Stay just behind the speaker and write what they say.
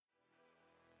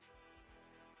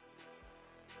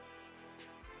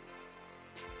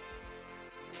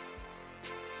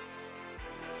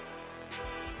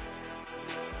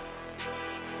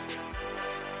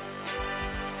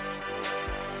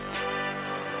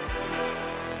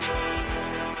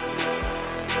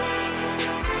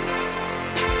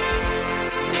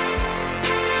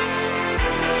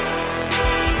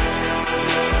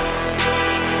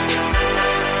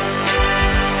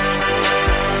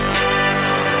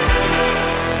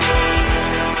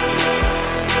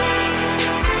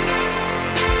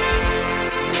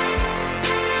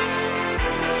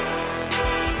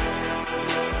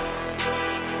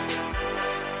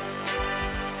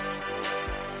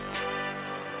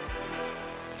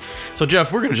So,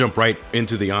 Jeff, we're going to jump right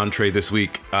into the entree this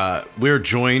week. We're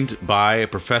joined by a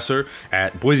professor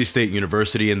at Boise State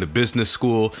University in the business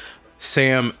school,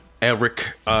 Sam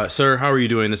Ehrlich. Sir, how are you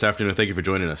doing this afternoon? Thank you for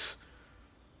joining us.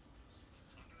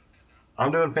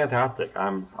 I'm doing fantastic.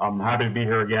 I'm happy to be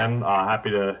here again. Happy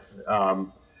to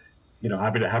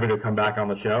come back on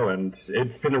the show, and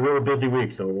it's been a really busy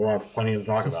week, so we'll have plenty to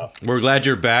talk about. We're glad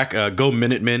you're back. Go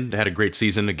Minutemen! They had a great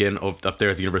season again up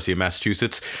there at the University of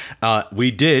Massachusetts.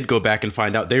 We did go back and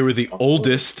find out they were the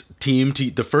oldest team,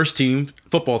 the first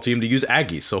football team to use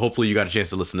Aggies. So hopefully you got a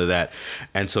chance to listen to that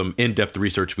and some in-depth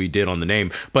research we did on the name.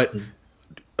 But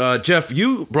Jeff,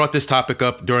 you brought this topic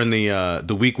up during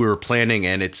the week we were planning,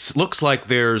 and it looks like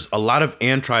there's a lot of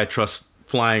antitrust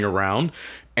flying around.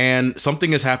 And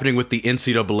something is happening with the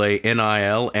NCAA,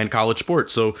 NIL, and college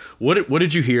sports. So what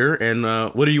did you hear, and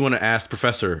what do you want to ask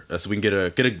Professor so we can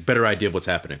get a better idea of what's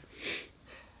happening?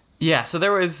 Yeah, so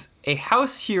there was a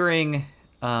House hearing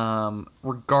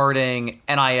regarding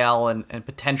NIL and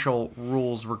potential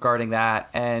rules regarding that.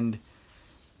 And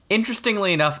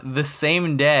interestingly enough, the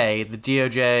same day, the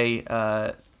DOJ,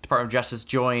 Department of Justice,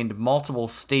 joined multiple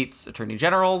states' attorney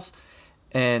generals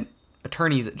and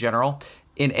attorneys general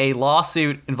in a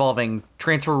lawsuit involving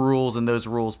transfer rules and those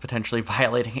rules potentially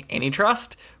violating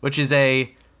antitrust, which is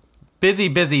a busy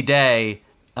day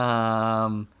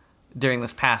during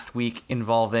this past week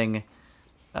involving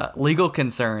legal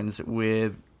concerns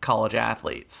with college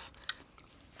athletes.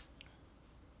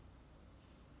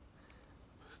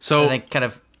 So I think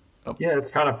Yeah, it's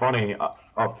kind of funny.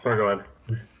 Sorry, go ahead.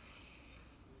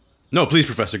 No, please,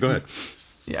 Professor, go ahead.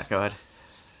 Yeah, go ahead.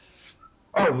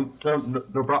 Oh,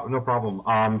 no problem.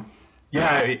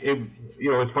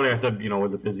 It's funny. I said, it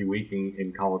was a busy week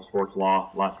in college sports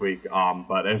law last week,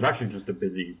 but it was actually just a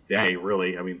busy day,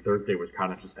 really. I mean, Thursday was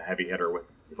kind of just a heavy hitter with,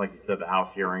 like you said, the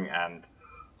House hearing and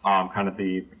kind of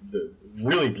the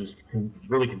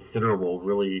really considerable,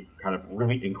 really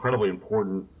incredibly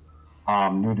important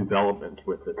new developments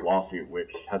with this lawsuit,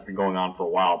 which has been going on for a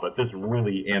while. But this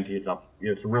really antes up.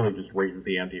 This really just raises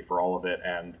the ante for all of it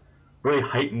and really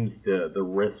heightens the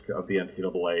risk of the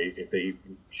NCAA if they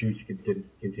choose to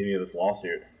continue this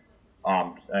lawsuit.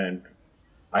 And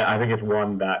I think it's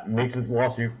one that makes this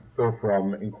lawsuit go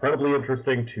from incredibly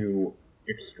interesting to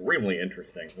extremely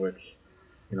interesting, which,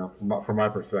 from my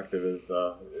perspective, is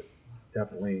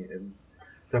definitely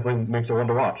makes it one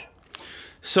to watch.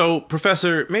 So,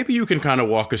 Professor, maybe you can kind of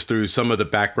walk us through some of the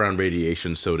background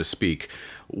radiation, so to speak.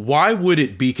 Why would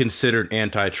it be considered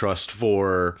antitrust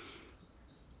for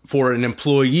an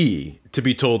employee to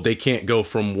be told they can't go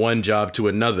from one job to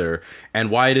another? And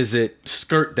why does it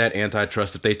skirt that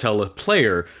antitrust if they tell a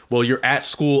player, well, you're at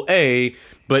school A,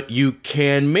 but you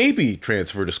can maybe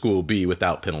transfer to school B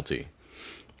without penalty?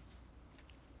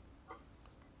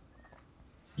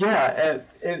 Yeah,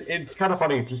 it's kind of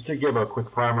funny, just to give a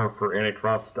quick primer for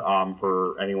antitrust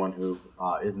for anyone who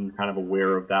isn't kind of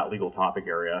aware of that legal topic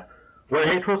area. What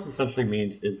antitrust essentially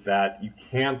means is that you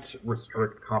can't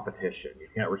restrict competition. You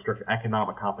can't restrict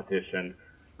economic competition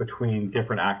between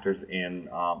different actors in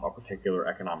a particular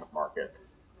economic market.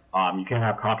 You can't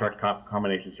have contract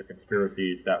combinations or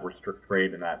conspiracies that restrict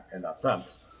trade in that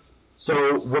sense.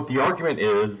 So what the argument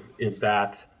is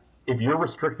that if you're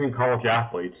restricting college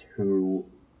athletes who,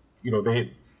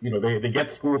 they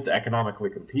get schools to economically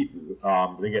compete,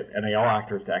 they get NIL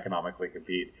actors to economically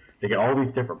compete. They get all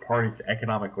these different parties to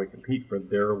economically compete for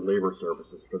their labor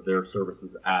services, for their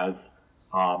services as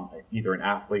either an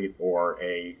athlete or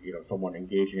someone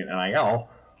engaging in NIL.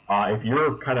 If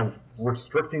you're kind of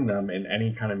restricting them in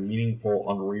any kind of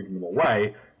meaningful, unreasonable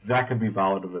way, that could be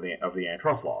violative of the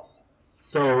antitrust laws.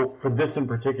 So for this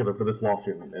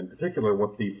lawsuit in particular,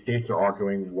 what the states are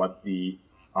arguing, what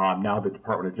now the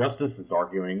Department of Justice is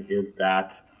arguing, is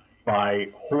that by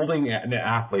holding an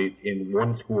athlete in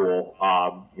one school,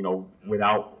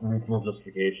 without reasonable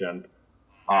justification,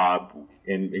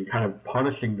 and kind of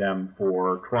punishing them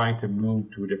for trying to move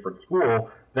to a different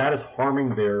school, that is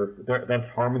harming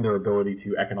their ability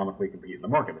to economically compete in the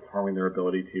market. It's harming their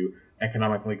ability to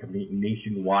economically compete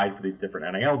nationwide for these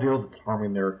different NIL deals. It's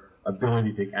harming their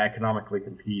ability to economically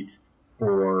compete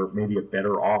for maybe a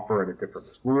better offer at a different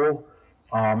school.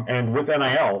 And with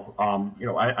NIL,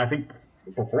 I think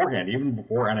beforehand, even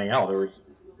before NIL, there was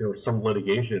some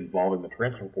litigation involving the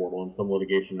transfer portal and some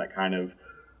litigation that kind of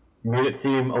made it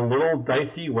seem a little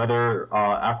dicey whether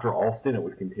after Alston it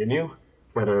would continue,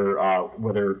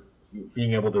 whether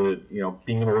being able to, the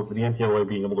NCAA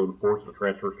being able to enforce the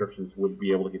transfer restrictions would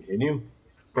be able to continue.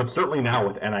 But certainly now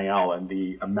with NIL and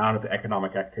the amount of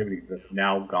economic activities that's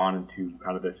now gone into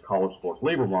kind of this college sports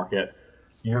labor market,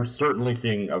 you're certainly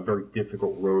seeing a very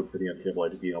difficult road for the NCAA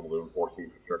to be able to enforce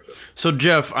these restrictions. So,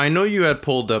 Jeff, I know you had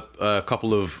pulled up a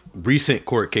couple of recent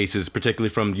court cases, particularly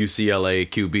from UCLA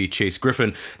QB Chase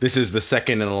Griffin. This is the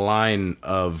second in a line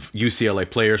of UCLA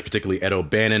players, particularly Ed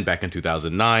O'Bannon back in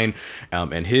 2009,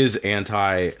 and his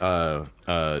antitrust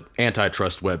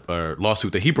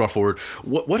lawsuit that he brought forward.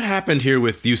 What happened here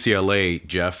with UCLA,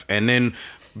 Jeff? And then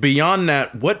beyond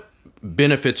that, what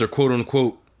benefits or quote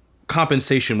unquote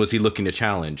compensation was he looking to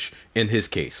challenge in his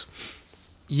case?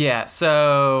 Yeah,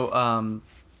 so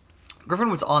Griffin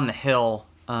was on the Hill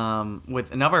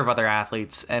with a number of other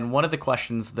athletes, and one of the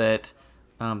questions that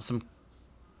some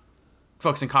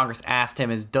folks in Congress asked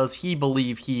him is, does he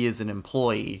believe he is an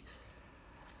employee?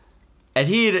 And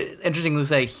he'd interestingly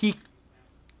say he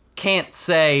can't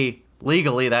say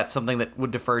legally. That's something that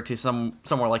would defer to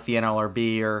somewhere like the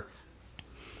NLRB or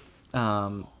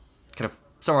kind of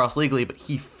somewhere else legally, but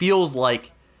he feels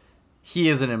like he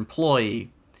is an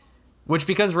employee, which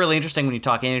becomes really interesting when you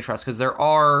talk antitrust, because there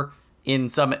are, in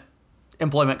some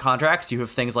employment contracts, you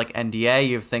have things like NDA,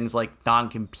 you have things like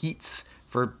non-competes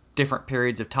for different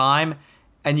periods of time,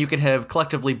 and you can have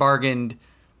collectively bargained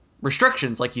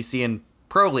restrictions like you see in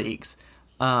pro leagues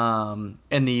in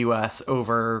the U.S.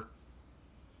 over,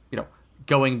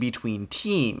 going between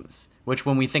teams, which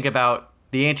when we think about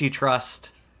the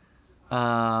antitrust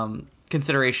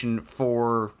consideration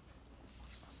for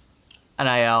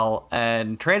NIL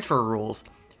and transfer rules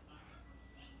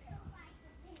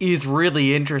is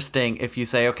really interesting if you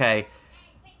say, okay,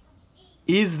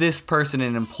 is this person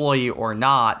an employee or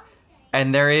not?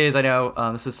 And there is, I know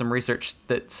this is some research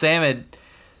that Sam had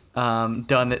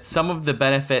done, that some of the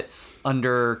benefits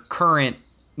under current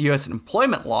U.S.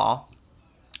 employment law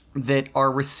that are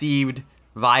received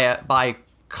by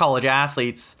college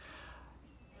athletes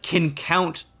can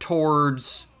count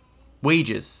towards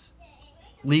wages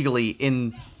legally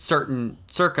in certain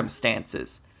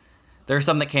circumstances. There are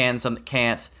some that can, some that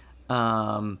can't.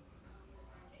 But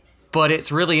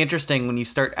it's really interesting when you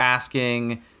start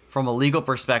asking from a legal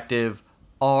perspective,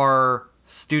 are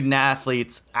student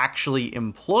athletes actually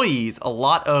employees? A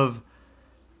lot of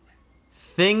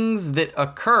things that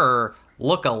occur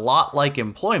look a lot like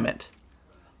employment.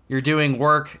 You're doing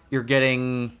work, you're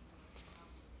getting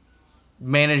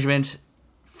management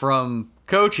from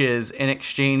coaches in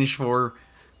exchange for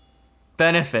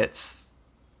benefits.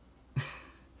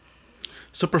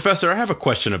 So, Professor, I have a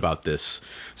question about this.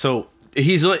 So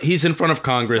he's in front of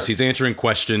Congress, he's answering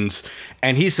questions,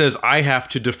 and he says, I have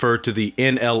to defer to the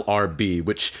NLRB,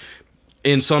 which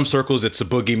in some circles it's a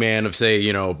boogeyman of, say,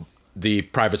 the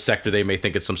private sector. They may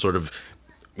think it's some sort of,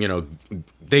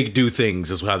 they do things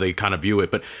is how they kind of view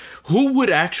it. But who would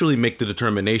actually make the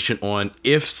determination on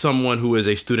if someone who is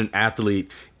a student athlete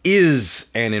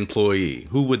is an employee?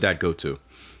 Who would that go to?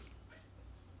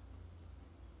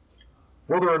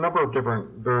 Well, there are a number of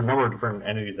different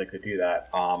entities that could do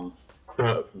that.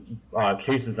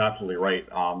 Chase is absolutely right.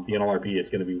 The NLRB is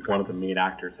going to be one of the main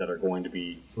actors that are going to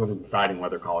be really deciding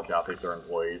whether college athletes are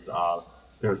employees.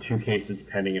 There are two cases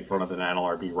pending in front of the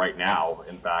NLRB right now,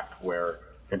 in fact, where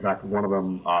one of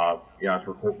them, as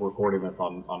we're recording this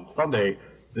on Sunday,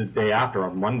 the day after,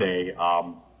 on Monday,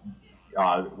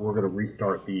 we're going to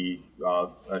restart a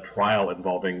trial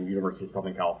involving University of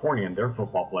Southern California and their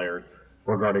football players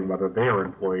regarding whether they are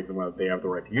employees and whether they have the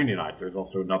right to unionize. There's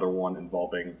also another one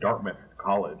involving Dartmouth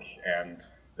College and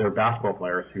their basketball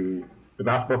players the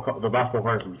basketball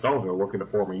players themselves are looking to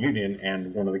form a union,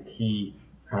 and one of the key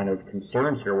kind of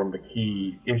concerns here, one of the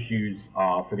key issues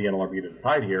for the NLRB to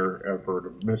decide here, for an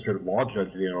administrative law judge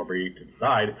of the NLRB to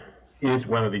decide, is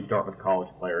whether these Dartmouth College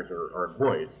players are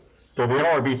employees. So the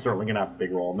NLRB is certainly going to have a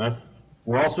big role in this.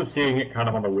 We're also seeing it kind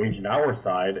of on the wage and hour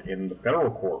side in the federal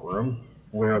courtroom,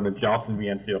 where in the Johnson v.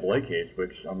 NCAA case,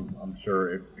 which I'm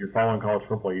sure if you're following college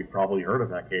football, you've probably heard of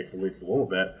that case at least a little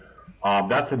bit.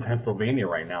 That's in Pennsylvania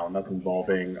right now, and that's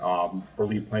involving the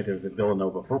lead plaintiff is a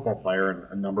Villanova football player and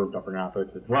a number of different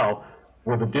athletes as well,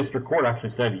 where the district court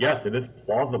actually said, yes, it is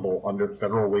plausible under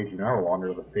federal wage and hour law,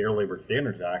 under the Fair Labor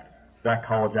Standards Act, that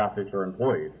college athletes are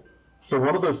employees. So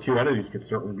one of those two entities could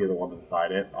certainly be the one to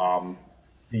decide it.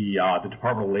 The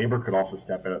Department of Labor could also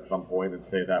step in at some point and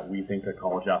say that we think that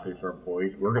college athletes are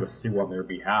employees. We're going to sue on their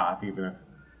behalf, even if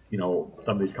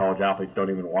some of these college athletes don't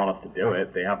even want us to do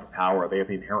it. They have the power. They have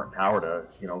the inherent power to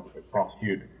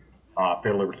prosecute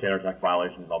Fair Labor Standards Act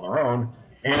violations on their own.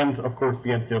 And of course, the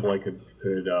NCAA could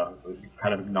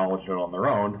kind of acknowledge it on their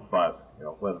own. But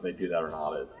whether they do that or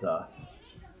not is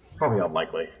probably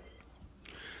unlikely.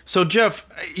 So, Jeff,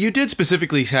 you did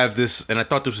specifically have this, and I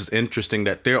thought this was interesting,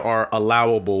 that there are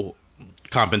allowable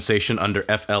compensation under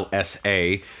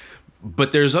FLSA.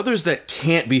 but there's others that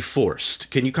can't be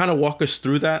forced. Can you kind of walk us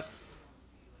through that?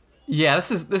 Yeah,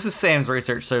 this is Sam's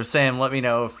research. So Sam, let me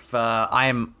know if I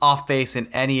am off base in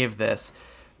any of this.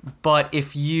 But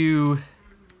if you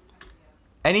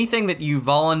anything that you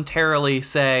voluntarily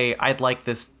say, I'd like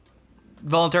this,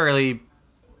 voluntarily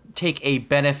take a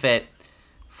benefit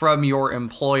from your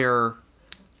employer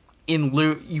in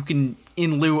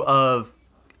lieu of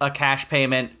a cash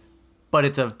payment, but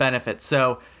it's of benefit.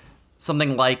 So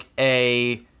something like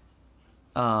a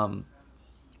room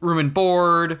and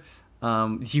board.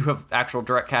 You have actual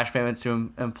direct cash payments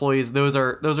to employees. Those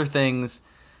are things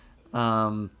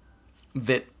that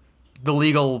the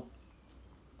legal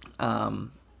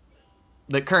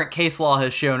the current case law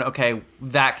has shown. Okay,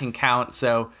 that can count.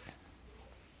 So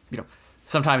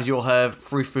sometimes you'll have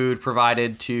free food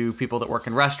provided to people that work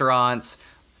in restaurants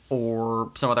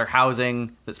or some other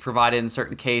housing that's provided in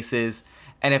certain cases.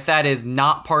 And if that is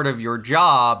not part of your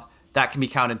job, that can be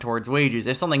counted towards wages.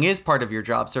 If something is part of your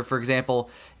job, so for example,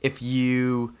 if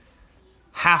you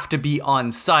have to be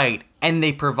on site and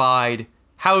they provide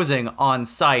housing on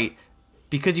site,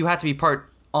 because you have to be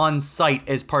on site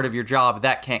as part of your job,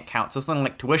 that can't count. So something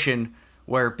like tuition,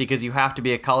 where because you have to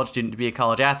be a college student to be a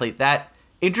college athlete, that,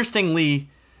 interestingly,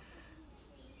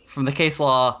 from the case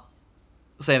law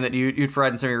saying that you'd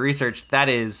provide in some of your research, that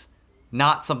is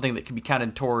not something that can be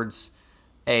counted towards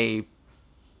a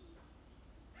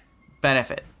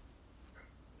benefit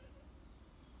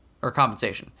or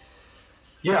compensation.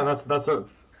 Yeah, that's a.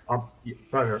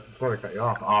 Sorry to cut you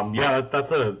off. Yeah,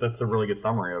 that's a really good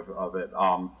summary of it.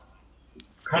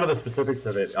 Kind of the specifics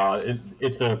of it.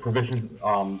 It's a provision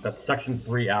that's Section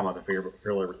 3M of the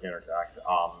Fair Labor Standards Act,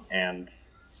 and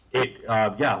it,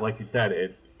 like you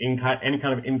said, any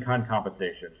kind of in-kind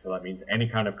compensation. So that means any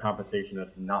kind of compensation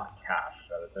that's not cash.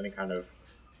 That is any kind of,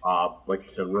 like you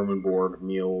said, room and board,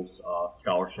 meals,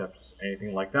 scholarships,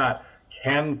 anything like that,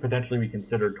 can potentially be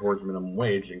considered towards minimum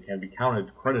wage and can be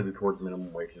credited towards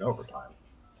minimum wage and overtime.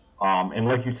 And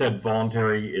like you said,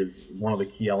 voluntary is one of the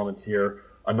key elements here.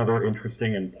 Another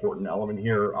interesting and important element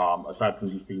here, aside from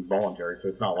just being voluntary, so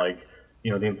it's not like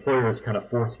the employer is kind of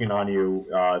forcing it on you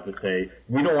to say,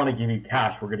 we don't want to give you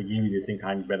cash, we're going to give you these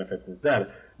in-kind benefits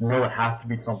instead. No, it has to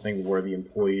be something where the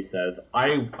employee says, I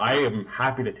am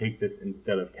happy to take this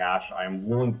instead of cash. I am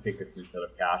willing to take this instead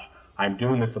of cash. I'm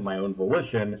doing this of my own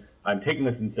volition. I'm taking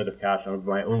this instead of cash of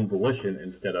my own volition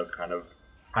instead of kind of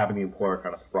having the employer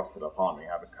kind of thrust it upon me,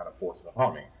 have it kind of force it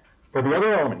upon me. But the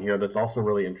other element here that's also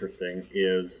really interesting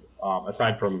is,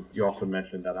 aside from, you also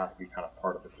mentioned that it has to be kind of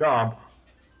part of the job,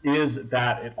 is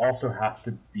that it also has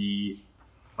to be,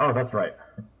 oh, that's right,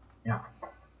 yeah.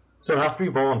 So it has to be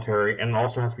voluntary, and it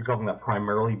also has to be something that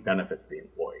primarily benefits the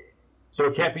employee. So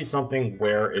it can't be something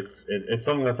where it's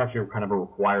something that's actually kind of a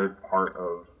required part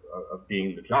of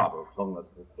being the job, or something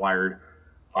that's required,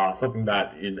 something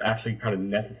that is actually kind of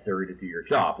necessary to do your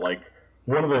job. Like,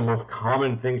 one of the most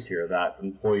common things here that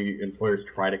employers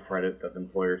try to credit, that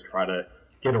employers try to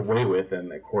get away with, and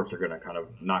the courts are going to kind of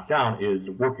knock down, is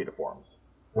work uniforms,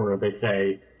 where they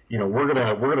say, we're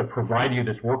gonna provide you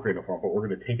this work uniform, but we're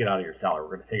going to take it out of your salary,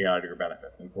 we're going to take it out of your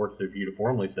benefits. And courts have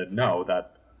uniformly said no,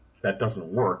 that doesn't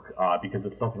work because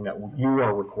it's something that you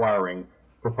are requiring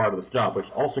for part of this job, which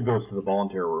also goes to the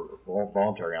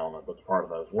voluntary element that's part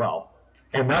of that as well.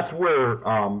 And that's where,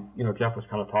 Jeff was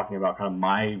kind of talking about kind of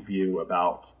my view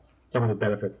about some of the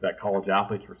benefits that college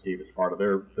athletes receive as part of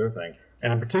their thing.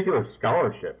 And in particular,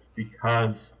 scholarships,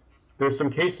 because there's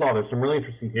some really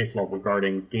interesting case law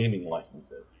regarding gaming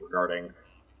licenses, regarding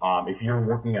if you're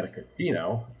working at a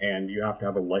casino and you have to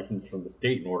have a license from the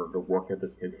state in order to work at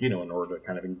this casino, in order to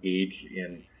kind of engage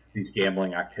in these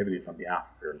gambling activities on behalf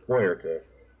of your employer to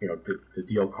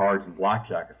deal cards and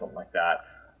blackjack or something like that.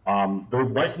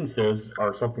 Those licenses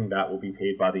are something that will be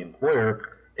paid by the employer,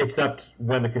 except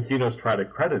when the casinos try to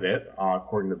credit it,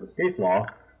 according to this case law,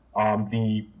 it's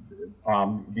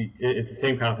the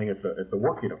same kind of thing as the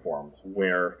work uniforms,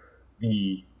 where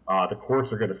the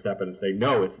courts are going to step in and say,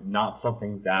 no, it's not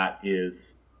something that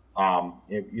is,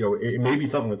 it may be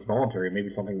something that's voluntary, it may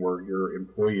be something where your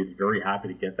employee is very happy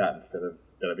to get that instead of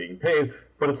being paid,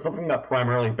 but it's something that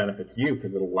primarily benefits you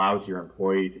because it allows your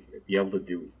employee to be able to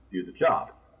do the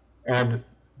job. And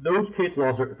that case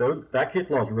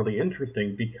law is really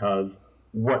interesting because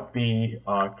what the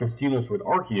casinos would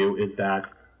argue is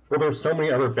that, well, there's so many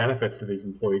other benefits to these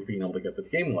employees being able to get this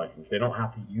gaming license. They don't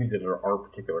have to use it at our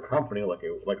particular company like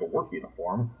a work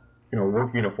uniform. A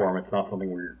work uniform, it's not something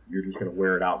where you're just going to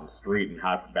wear it out in the street and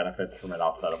have benefits from it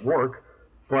outside of work.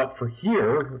 But for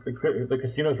here, the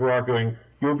casinos were arguing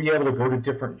you'll be able to go to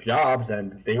different jobs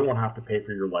and they won't have to pay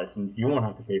for your license. You won't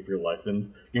have to pay for your license.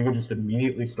 You can just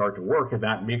immediately start to work, and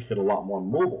that makes it a lot more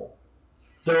mobile.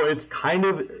 So it's kind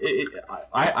of,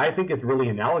 I think it's really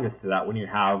analogous to that when you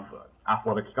have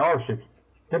athletic scholarships,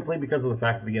 simply because of the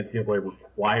fact that the NCAA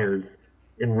requires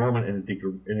enrollment in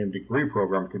a degree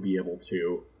program to be able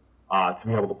to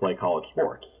play college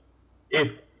sports.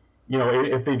 If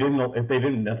they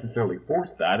didn't necessarily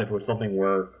force that, if it was something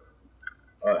where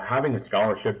having a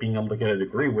scholarship, being able to get a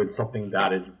degree was something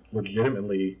that is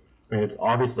legitimately, I mean, it's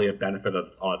obviously a benefit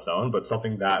on its own, but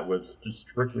something that was just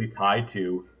strictly tied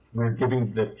to, we're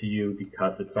giving this to you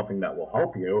because it's something that will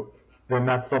help you, then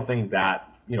that's something that,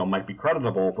 might be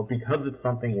creditable. But because it's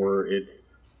something where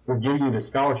we're giving you the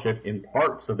scholarship in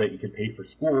part so that you can pay for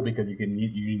school because you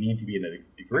need to be in a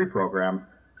degree program,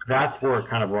 that's where it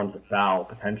kind of runs afoul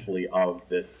potentially of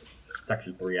this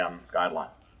Section 3M guideline.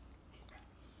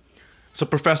 So,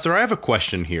 Professor, I have a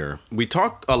question here. We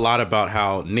talk a lot about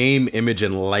how name, image,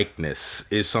 and likeness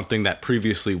is something that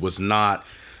previously was not,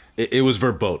 it was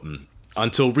verboten.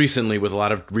 Until recently, with a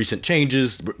lot of recent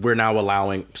changes, we're now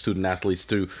allowing student athletes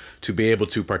to be able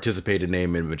to participate in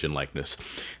name, image, and likeness.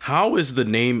 How is the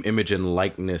name, image, and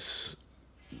likeness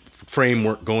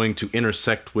framework going to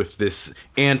intersect with this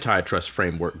antitrust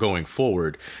framework going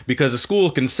forward? Because a school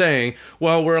can say,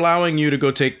 well, we're allowing you to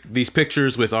go take these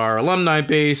pictures with our alumni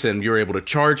base and you're able to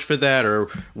charge for that, or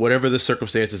whatever the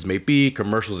circumstances may be,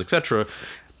 commercials, etc.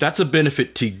 That's a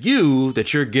benefit to you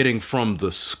that you're getting from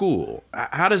the school.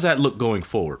 How does that look going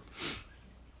forward?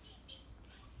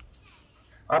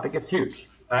 I think it's huge.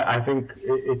 I think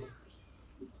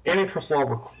antitrust law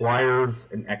requires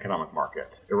an economic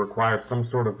market. It requires some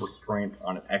sort of restraint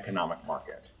on an economic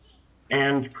market.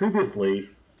 And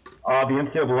previously, the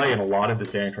NCAA in a lot of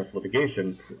this antitrust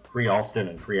litigation, pre-Alston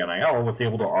and pre-NIL, was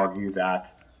able to argue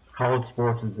that college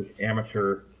sports is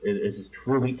this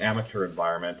truly amateur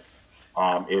environment.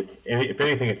 If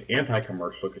anything, it's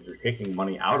anti-commercial because you're taking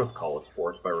money out of college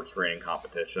sports by restraining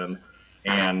competition.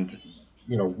 And,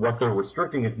 what they're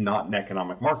restricting is not an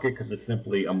economic market because it's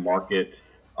simply a market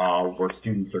where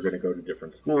students are going to go to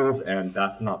different schools, and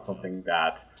that's not something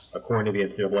that, according to the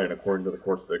NCAA and according to the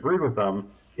courts that agreed with them,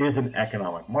 is an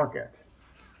economic market.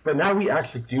 But now we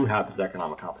actually do have this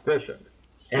economic competition.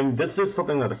 And this is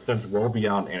something that extends well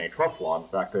beyond antitrust law. In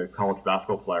fact, a college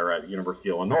basketball player at University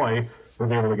of Illinois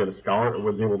was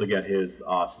able to get his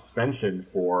suspension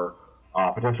for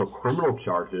potential criminal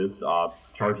charges,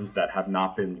 charges that have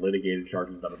not been litigated,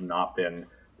 charges that have not been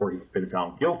where he's been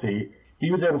found guilty.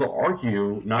 He was able to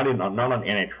argue not on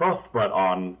antitrust, but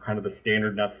on kind of the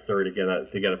standard necessary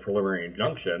to get a preliminary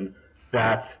injunction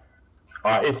that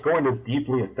it's going to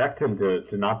deeply affect him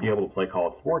to not be able to play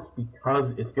college sports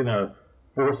because it's going to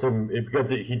force him, because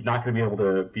he's not going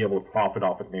to be able to profit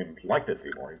off his name and likeness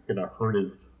anymore. It's going to hurt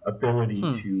his ability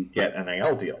to get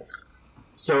NIL deals.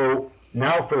 So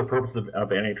now, for the purpose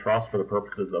of antitrust, for the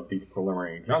purposes of these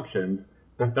preliminary injunctions,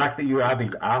 the fact that you have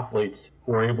these athletes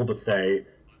who are able to say,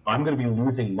 I'm going to be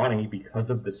losing money because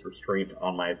of this restraint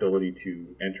on my ability to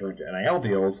enter into NIL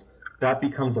deals, that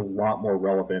becomes a lot more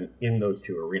relevant in those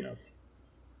two arenas.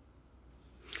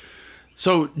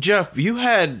 So, Jeff, you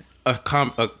had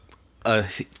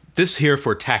this here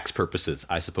for tax purposes,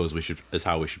 I suppose is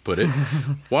how we should put it.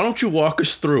 Why don't you walk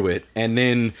us through it, and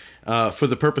then, for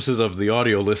the purposes of the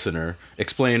audio listener,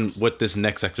 explain what this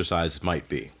next exercise might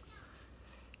be.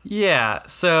 Yeah,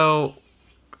 so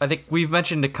I think we've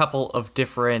mentioned a couple of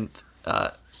different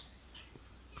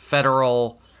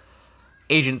federal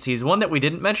agencies. One that we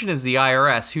didn't mention is the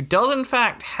IRS, who does in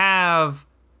fact have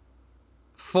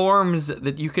forms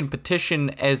that you can petition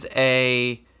as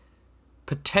a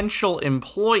potential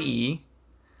employee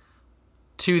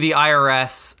to the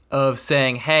IRS of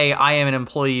saying, hey, I am an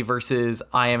employee versus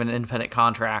I am an independent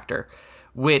contractor,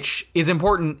 which is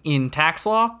important in tax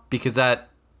law because that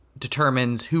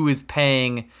determines who is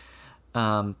paying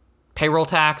payroll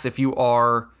tax. If you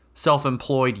are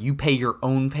self-employed, you pay your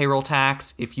own payroll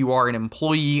tax. If you are an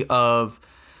employee of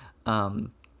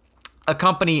a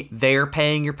company, they're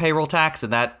paying your payroll tax,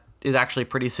 and that is actually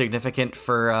pretty significant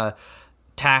for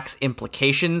tax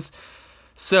implications.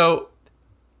 So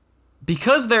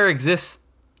because there exists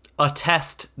a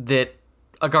test that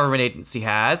a government agency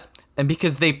has, and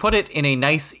because they put it in a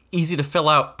nice, easy to fill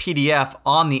out PDF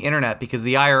on the internet, because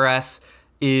the IRS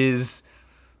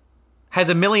has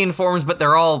a million forms, but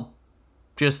they're all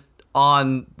just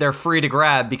they're free to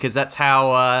grab because that's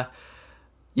how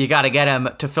you got to get them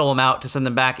to fill them out to send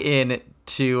them back in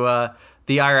to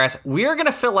the IRS. We are going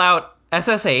to fill out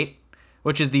SS8,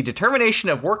 which is the determination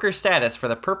of worker status for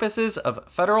the purposes of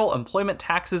federal employment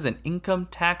taxes and income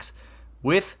tax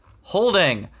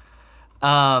withholding.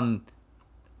 Blue's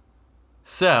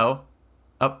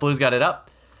got it up.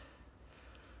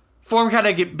 Form kind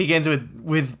of begins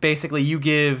with basically you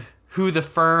give who the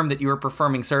firm that you are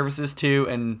performing services to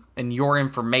and your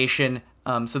information.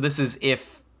 So this is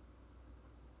if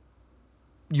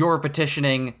you're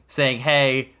petitioning saying,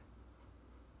 hey,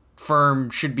 firm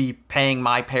should be paying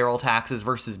my payroll taxes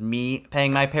versus me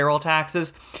paying my payroll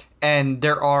taxes. And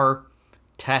there are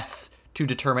tests to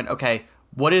determine, okay,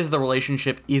 what is the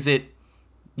relationship? Is it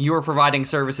you're providing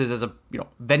services as a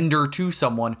vendor to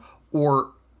someone,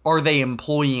 or are they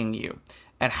employing you?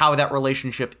 And how that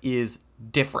relationship is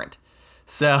different.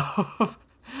 So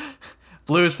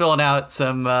Blue is filling out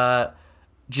some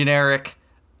generic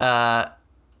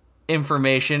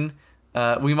information.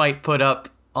 We might put up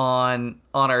on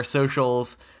our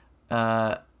socials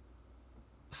this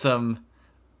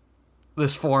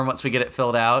form once we get it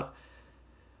filled out.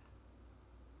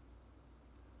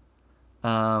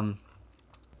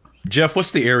 Jeff,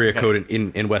 what's the area code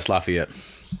in West Lafayette?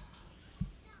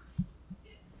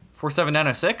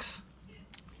 47906?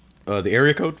 The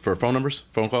area code for phone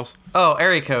calls? Oh,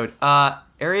 area code.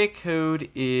 Area code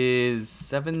is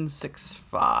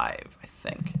 765, I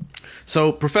think.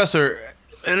 So, Professor,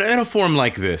 in a form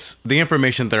like this, the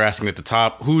information they're asking at the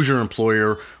top, who's your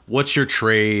employer, what's your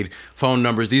trade, phone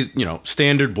numbers, these,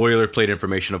 standard boilerplate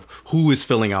information of who is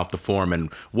filling out the form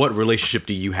and what relationship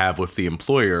do you have with the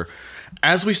employer.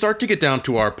 As we start to get down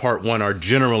to our part one, our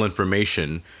general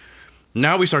information,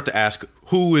 now we start to ask,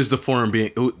 who is this form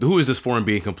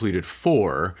being completed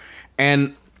for?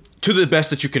 And to the best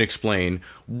that you can explain,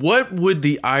 what would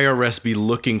the IRS be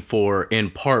looking for in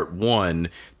part one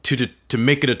to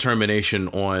make a determination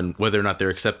on whether or not they're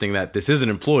accepting that this is an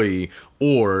employee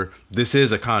or this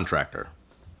is a contractor?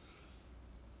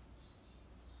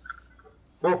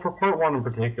 Well, for part one in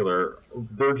particular,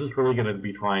 they're just really going to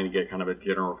be trying to get kind of a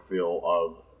general feel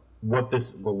of what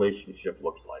this relationship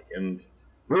looks like. And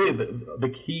really the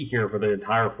key here for the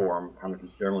entire form, kind of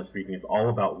just generally speaking, is all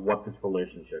about what this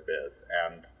relationship is.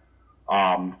 And,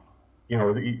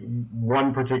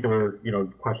 one particular,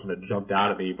 question that jumped out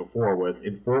at me before was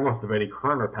inform us of any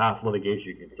current or past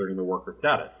litigation concerning the worker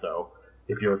status. So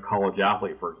if you're a college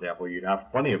athlete, for example, you'd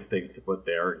have plenty of things to put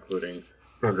there, including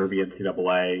Berger v.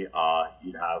 NCAA,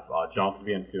 you'd have Johnson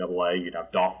v. NCAA, you'd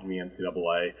have Dawson v.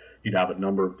 NCAA, you'd have a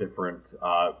number of different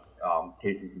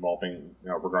cases involving,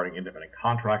 regarding independent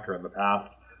contractor in the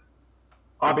past.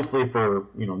 Obviously, for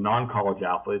non-college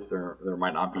athletes, there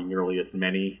might not be nearly as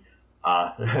many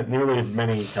kind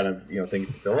of things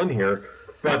to fill in here,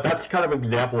 but that's kind of an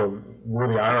example of where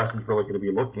the IRS is really going to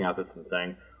be looking at this and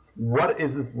saying, what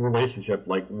is this relationship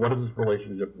like? What does this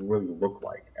relationship really look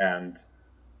like? And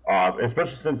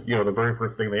especially since the very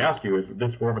first thing they ask you is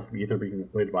this form is either being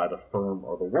completed by the firm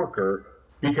or the worker,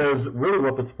 because really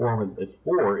what this form is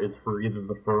for either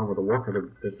the firm or the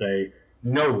worker to say,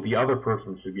 no, the other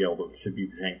person should be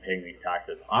paying these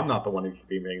taxes. I'm not the one who should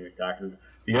be paying these taxes.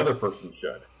 The other person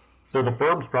should. So the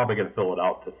firm's probably going to fill it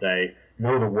out to say,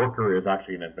 no, the worker is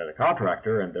actually an independent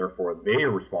contractor, and therefore they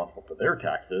are responsible for their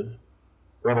taxes.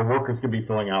 Or the worker's going to be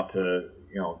filling out to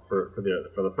for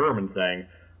the firm and saying,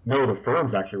 no, the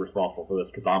firm's actually responsible for this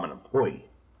because I'm an employee.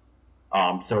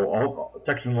 So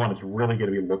Section 1 is really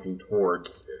going to be looking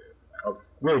towards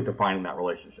really defining that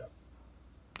relationship.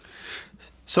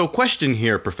 So question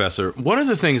here, Professor. One of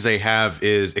the things they have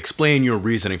is explain your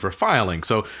reasoning for filing.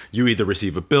 So you either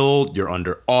receive a bill, you're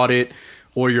under audit,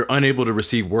 or you're unable to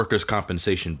receive workers'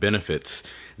 compensation benefits.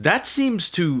 That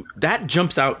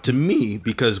jumps out to me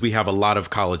because we have a lot of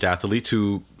college athletes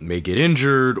who may get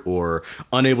injured or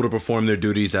unable to perform their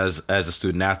duties as a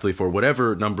student athlete for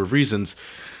whatever number of reasons.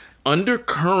 Under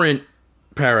current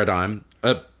paradigm,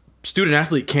 a student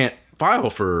athlete can't file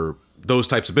for those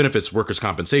types of benefits, workers'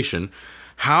 compensation.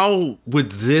 How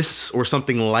would this or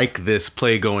something like this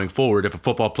play going forward if a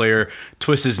football player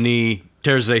twists his knee,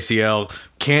 tears his ACL,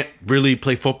 can't really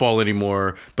play football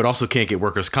anymore, but also can't get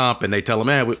workers' comp, and they tell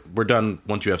him, we're done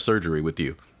once you have surgery with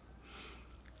you?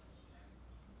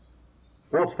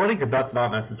 Well, it's funny because that's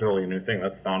not necessarily a new thing.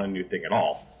 That's not a new thing at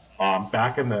all.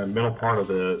 Back in the middle part of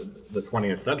the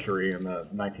 20th century, in the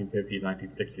 1950s,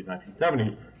 1960s,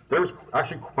 1970s, there was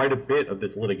actually quite a bit of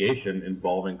this litigation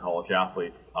involving college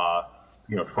athletes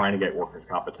trying to get workers'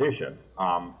 compensation.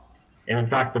 And in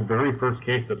fact, the very first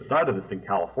case that decided this in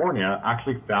California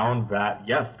actually found that,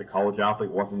 yes, the college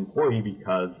athlete was an employee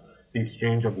because the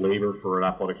exchange of labor for an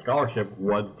athletic scholarship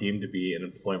was deemed to be an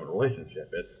employment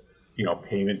relationship. It's,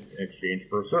 payment in exchange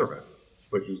for a service.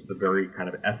 which is the very kind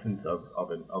of essence of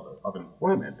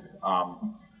employment.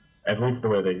 At least the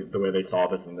way they saw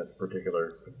this in this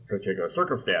particular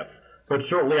circumstance. But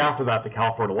shortly after that, the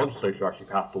California legislature actually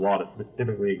passed a law to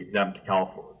specifically exempt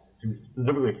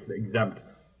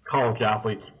college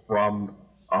athletes from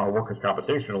workers'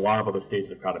 compensation. A lot of other states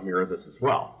have kind of mirrored this as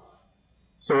well.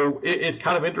 So it's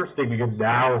kind of interesting because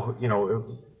now,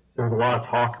 there's a lot of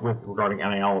talk regarding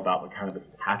NIL about kind of this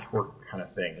patchwork kind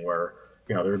of thing where,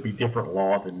 there would be different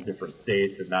laws in different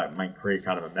states and that might create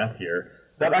kind of a mess here.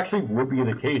 That actually would be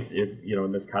the case if,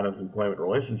 in this kind of employment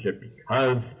relationship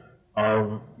because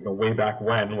of, way back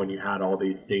when you had all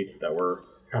these states that were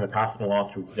kind of passing laws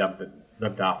to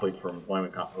exempt athletes from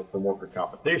from workers'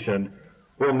 compensation.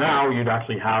 Well, now you'd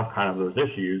actually have kind of those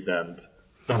issues, and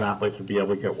some athletes would be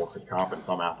able to get workers' comp, and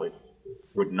some athletes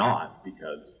would not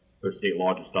because their state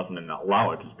law just doesn't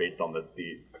allow it, just based on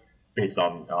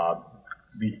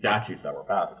these statutes that were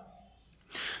passed.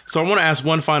 So I want to ask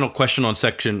one final question on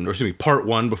part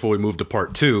 1 before we move to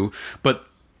part 2. But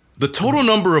the total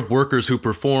number of workers who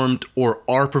performed or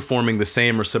are performing the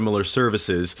same or similar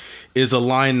services is a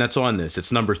line that's on this.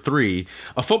 It's number 3.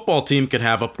 A football team can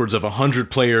have upwards of 100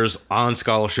 players on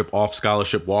scholarship, off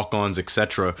scholarship, walk-ons,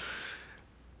 etc.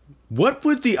 What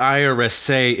would the IRS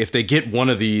say if they get one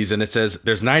of these and it says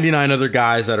there's 99 other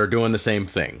guys that are doing the same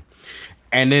thing?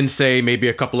 And then say maybe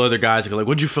a couple other guys are like,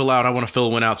 what'd you fill out? I want to fill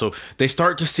one out. So they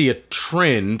start to see a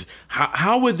trend.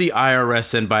 How would the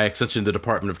IRS and by extension the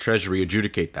Department of Treasury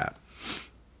adjudicate that?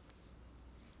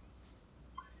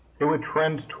 It would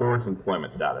trend towards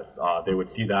employment status. They would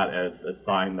see that as a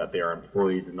sign that they are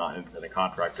employees and not independent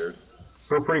contractors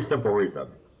for a pretty simple reason.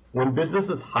 When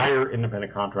businesses hire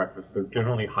independent contractors, they're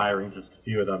generally hiring just a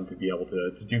few of them to be able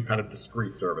to do kind of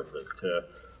discrete services,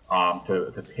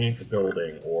 to paint the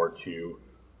building, or to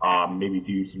maybe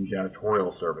do some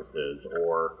janitorial services,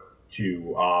 or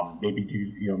to maybe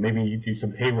do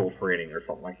some payroll training or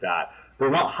something like that. They're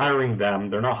not hiring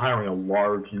a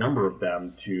large number of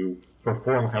them to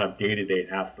perform kind of day-to-day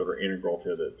tasks that are integral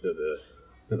to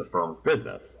the firm's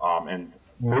business. And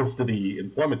most of the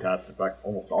employment tests, in fact,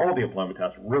 almost all of the employment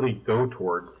tests, really go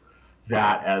towards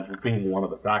that as being one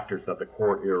of the factors that the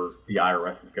court or the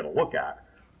IRS is going to look at.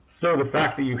 So the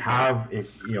fact that you have, as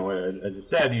you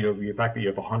said, the fact that you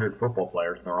have 100 football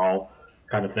players and they're all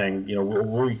kind of saying, we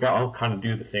all kind of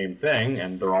do the same thing,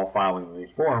 and they're all filing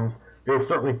these forms, it would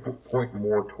certainly point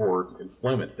more towards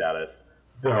employment status.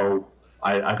 Though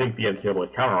I think the NCAA's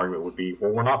counter argument would be,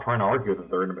 well, we're not trying to argue that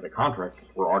they're independent contractors.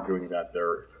 We're arguing that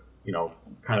they're,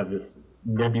 kind of this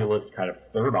nebulous kind of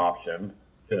third option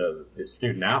to the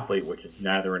student athlete, which is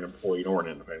neither an employee nor an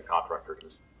independent contractor,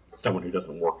 just someone who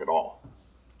doesn't work at all.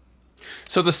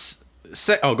 So go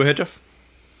ahead, Jeff.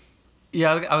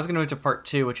 Yeah, I was going to move to part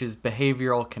 2, which is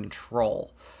behavioral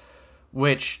control,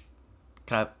 which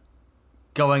kind of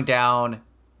going down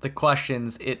the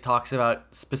questions, it talks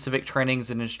about specific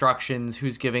trainings and instructions,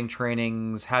 who's giving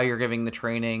trainings, how you're giving the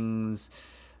trainings.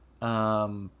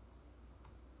 Do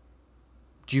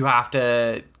you have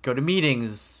to go to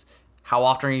meetings? How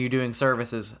often are you doing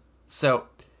services? So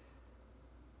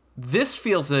this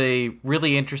feels a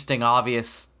really interesting,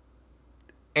 obvious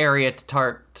area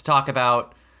to talk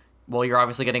about. Well, you're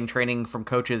obviously getting training from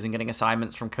coaches and getting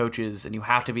assignments from coaches, and you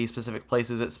have to be specific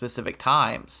places at specific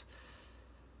times.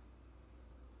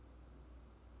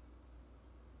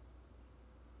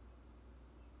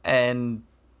 And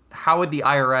how would the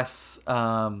IRS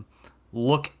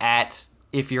look at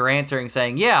if you're answering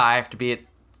saying, yeah, I have to be at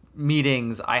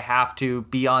meetings, I have to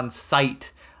be on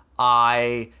site,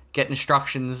 I get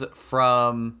instructions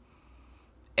from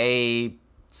a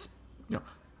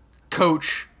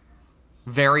coach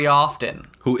very often.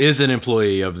 Who is an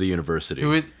employee of the university.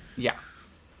 It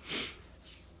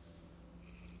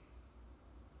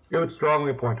would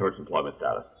strongly point towards employment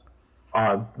status.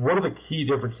 One of the key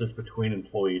differences between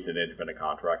employees and independent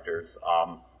contractors,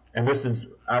 and this is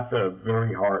at the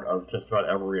very heart of just about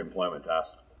every employment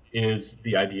test, is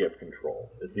the idea of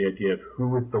control. Is the idea of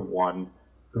who is the one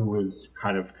who is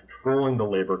kind of controlling the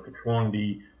labor, controlling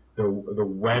the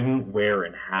when, where,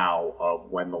 and how of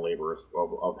when the labor is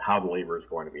of how the labor is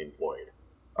going to be employed,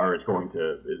 or is going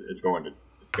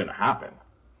to happen.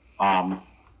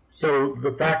 So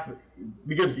the fact,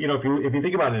 because if you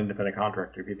think about an independent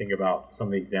contractor, if you think about some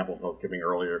of the examples I was giving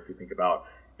earlier, if you think about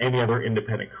any other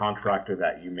independent contractor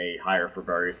that you may hire for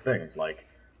various things, like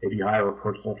if you hire a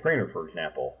personal trainer, for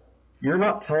example, you're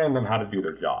not telling them how to do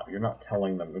their job. You're not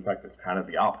telling them. In fact, it's kind of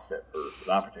the opposite for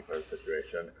that particular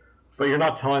situation. But you're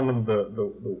not telling them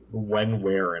the when,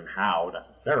 where, and how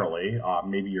necessarily.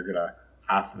 Maybe you're going to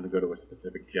ask them to go to a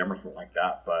specific gym or something like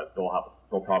that, but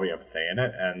they'll probably have a say in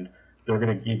it, and they're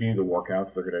going to give you the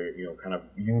workouts. They're going to, kind of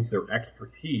use their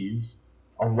expertise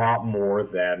a lot more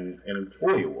than an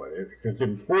employee would, because the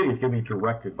employee is going to be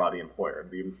directed by the employer.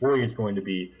 The employee is going to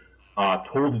be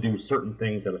told to do certain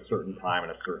things at a certain time in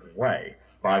a certain way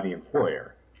by the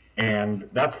employer, and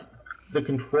that's the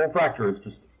control factor is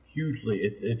just hugely.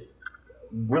 It's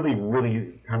really,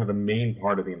 really kind of the main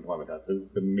part of the employment test. Is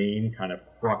the main kind of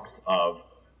crux of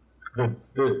the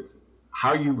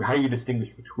how you distinguish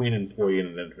between an employee and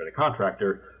an independent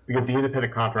contractor, because the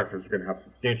independent contractors are going to have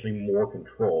substantially more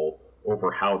control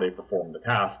over how they perform the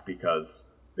task, because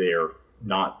they're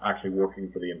not actually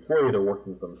working for the employee, they're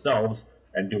working for themselves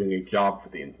and doing a job for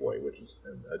the employee, which is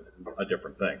a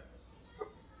different thing.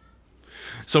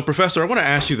 So, Professor, I want to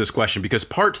ask you this question because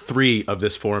part 3 of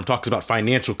this forum talks about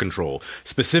financial control.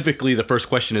 Specifically, the first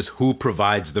question is who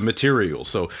provides the material.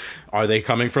 So, are they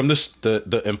coming from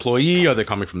the employee? Are they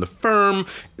coming from the firm?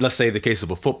 Let's say the case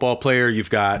of a football player, you've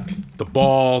got the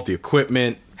ball, the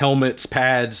equipment, helmets,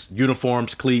 pads,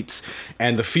 uniforms, cleats,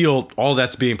 and the field. All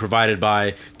that's being provided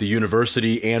by the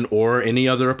university and or any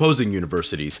other opposing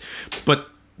universities. But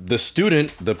the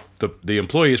student, the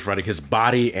employee is providing his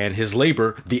body and his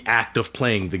labor, the act of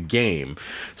playing the game.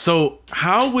 So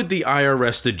how would the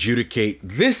IRS adjudicate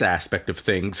this aspect of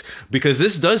things? Because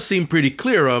this does seem pretty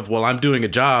clear of, well, I'm doing a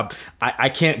job. I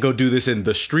can't go do this in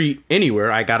the street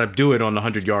anywhere. I got to do it on the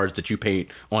 100 yards that you paint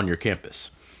on your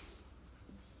campus.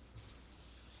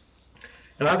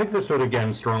 And I think this would,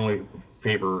 again, strongly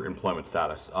favor employment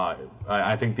status.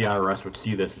 I think the IRS would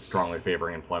see this as strongly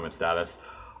favoring employment status.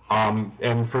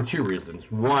 And for 2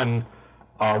 reasons. One,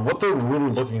 what they're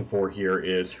really looking for here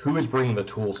is who is bringing the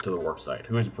tools to the work site,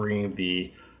 who is bringing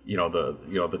the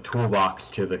toolbox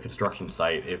to the construction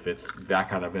site. If it's that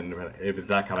kind of an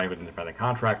independent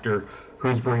contractor,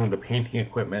 who's bringing the painting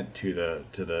equipment to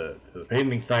the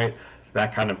painting site,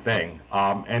 that kind of thing.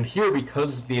 And here,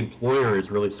 because the employer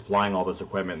is really supplying all this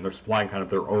equipment, and they're supplying kind of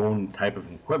their own type of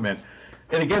equipment,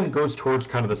 it again goes towards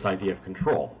kind of this idea of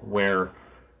control, where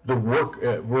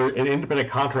where an independent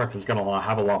contractor is going to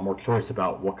have a lot more choice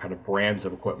about what kind of brands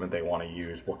of equipment they want to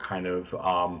use, what kind of,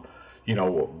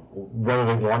 whether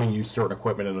they want to use certain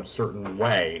equipment in a certain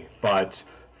way. But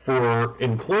for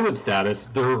employment status,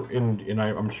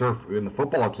 I'm sure in the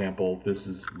football example, this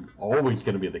is always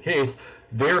going to be the case.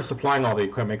 They're supplying all the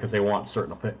equipment because they want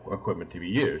certain equipment to be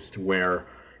used. And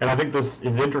I think this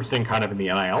is interesting kind of in the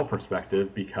NIL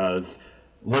perspective, because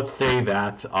let's say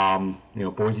that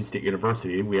Boise State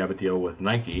University, we have a deal with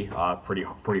Nike,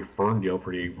 pretty firm deal,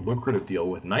 pretty lucrative deal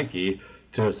with Nike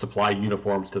to supply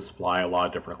uniforms, to supply a lot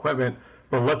of different equipment.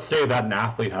 But let's say that an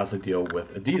athlete has a deal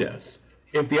with Adidas.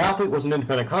 If the athlete was an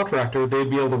independent contractor, they'd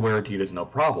be able to wear Adidas no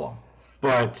problem.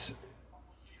 But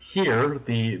here,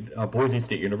 the Boise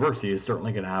State University is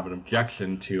certainly going to have an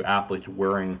objection to athletes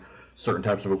wearing certain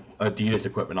types of Adidas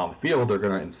equipment on the field. They're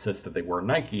going to insist that they wear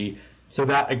Nike. So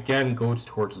that, again, goes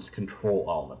towards this control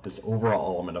element, this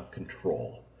overall element of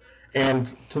control.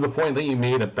 And to the point that you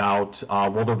made about,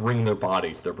 they're bringing their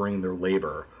bodies, they're bringing their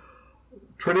labor.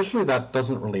 Traditionally, that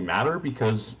doesn't really matter,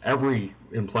 because every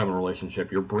employment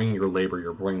relationship, you're bringing your labor,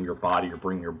 you're bringing your body, you're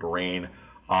bringing your brain.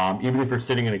 Even if you're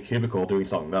sitting in a cubicle doing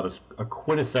something that is a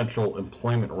quintessential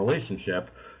employment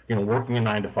relationship, working a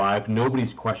 9 to 5,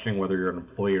 nobody's questioning whether you're an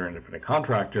employee or an independent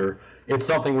contractor. It's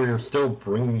something where you're still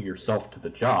bringing yourself to the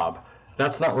job.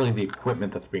 That's not really the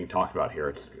equipment that's being talked about here.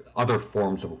 It's other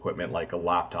forms of equipment, like a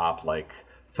laptop, like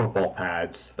football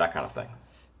pads, that kind of thing.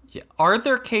 Yeah. Are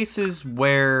there cases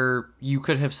where you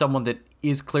could have someone that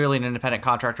is clearly an independent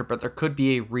contractor, but there could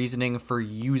be a reasoning for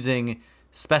using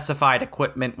specified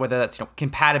equipment, whether that's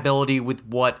compatibility with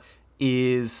what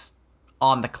is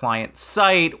on the client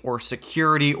site or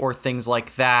security or things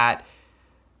like that?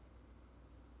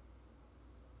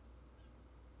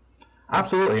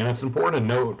 Absolutely, and it's important to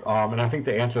note, and I think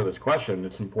to answer this question,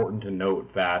 it's important to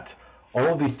note that all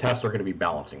of these tests are going to be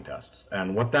balancing tests.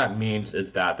 And what that means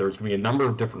is that there's going to be a number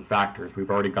of different factors. We've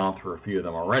already gone through a few of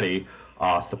them already.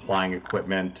 Supplying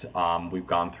equipment, we've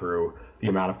gone through the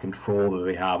amount of control that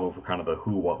they have over kind of the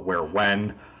who, what, where,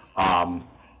 when,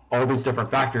 all these different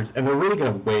factors, and they're really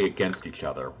going to weigh against each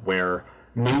other, where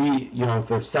maybe, if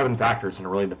there's 7 factors, and it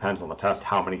really depends on the test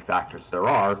how many factors there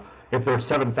are. If there's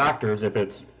 7 factors, if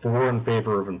it's 4 in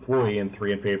favor of employee and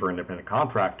 3 in favor of independent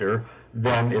contractor,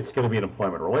 then it's going to be an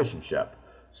employment relationship.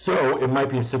 So it might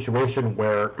be a situation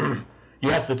where,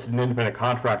 yes, it's an independent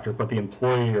contractor, but the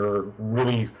employer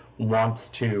really wants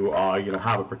to,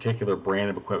 have a particular brand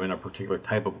of equipment, a particular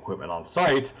type of equipment on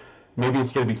site. maybe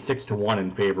it's going to be 6-1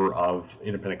 in favor of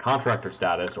independent contractor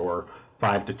status, or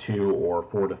 5-2 or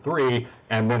 4-3,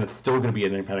 and then it's still going to be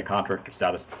an independent contractor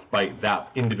status despite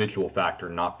that individual factor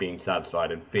not being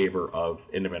satisfied in favor of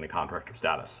independent contractor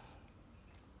status.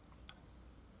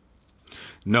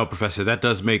 No, Professor, that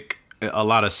does make a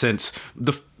lot of sense.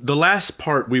 The last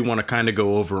part we want to kind of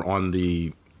go over on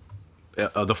the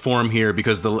form here,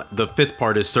 because the fifth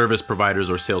part is service providers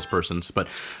or salespersons, but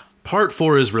part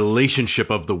 4 is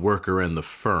relationship of the worker and the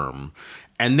firm.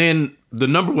 And then the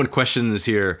number one question is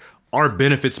here, are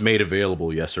benefits made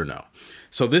available, yes or no?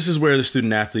 So this is where the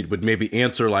student athlete would maybe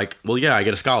answer like, well, yeah, I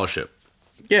get a scholarship.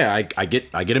 Yeah, I get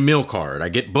a meal card. I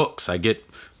get books. I get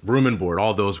room and board.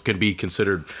 All those can be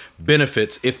considered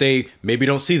benefits if they maybe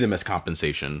don't see them as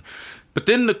compensation. But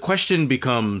then the question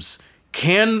becomes,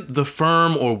 can the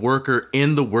firm or worker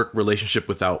end the work relationship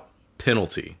without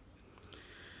penalty?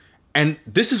 And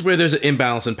this is where there's an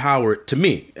imbalance in power to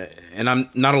me. And I'm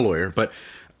not a lawyer, but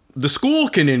the school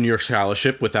can end your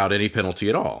scholarship without any penalty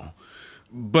at all.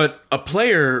 But a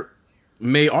player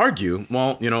may argue,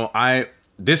 well,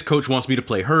 this coach wants me to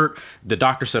play hurt. The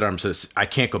doctor said I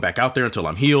can't go back out there until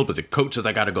I'm healed, but the coach says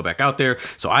I got to go back out there,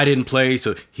 so I didn't play.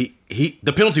 So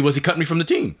the penalty was he cut me from the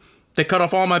team. They cut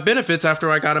off all my benefits after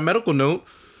I got a medical note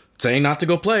saying not to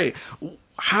go play.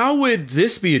 How would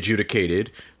this be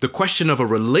adjudicated? The question of a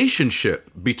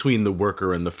relationship between the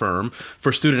worker and the firm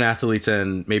for student athletes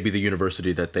and maybe the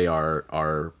university that they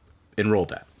are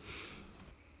enrolled at.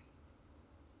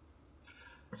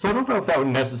 So I don't know if that would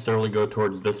necessarily go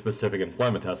towards this specific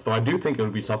employment test, though I do think it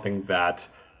would be something that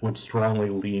would strongly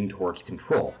lean towards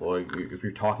control. Like if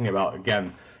you're talking about,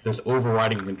 again, this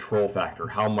overriding control factor,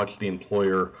 how much the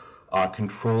employer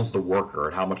controls the worker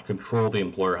and how much control the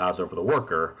employer has over the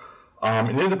worker.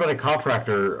 An independent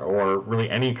contractor, or really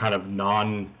any kind of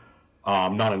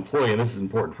non-employee, and this is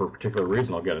important for a particular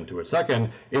reason I'll get into in a second,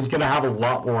 is going to have a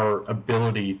lot more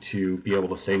ability to be able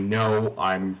to say, no,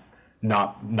 I'm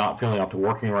not feeling up to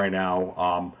working right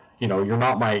now. You're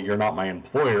not my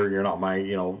employer. You're not my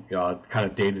kind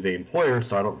of day-to-day employer.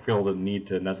 So I don't feel the need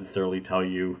to necessarily tell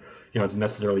you, to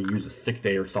necessarily use a sick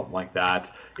day or something like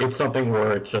that. It's something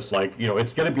where it's just like,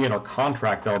 it's going to be in our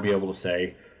contract that I'll be able to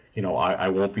say, I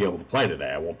won't be able to play today.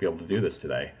 I won't be able to do this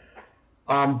today.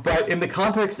 But in the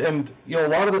context, and a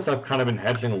lot of this I've kind of been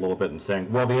hedging a little bit and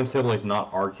saying, well, the NCAA is not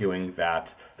arguing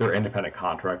that they're independent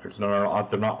contractors. No,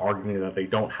 they're not arguing that they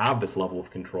don't have this level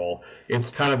of control. It's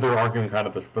kind of, they're arguing kind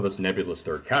of for this nebulous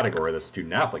third category, the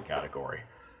student athlete category.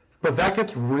 But that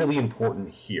gets really important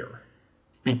here,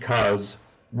 because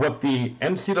what the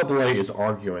NCAA is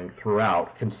arguing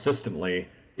throughout consistently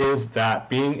is that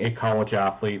being a college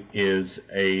athlete is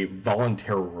a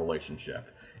voluntary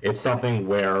relationship. It's something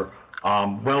where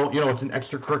it's an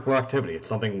extracurricular activity. It's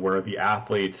something where the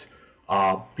athlete,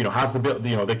 has the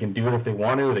ability, they can do it if they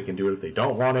want to, they can do it if they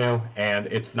don't want to, and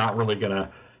it's not really going to,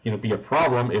 be a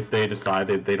problem if they decide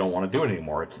that they don't want to do it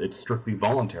anymore. It's strictly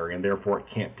voluntary, and therefore it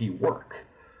can't be work.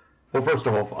 Well, first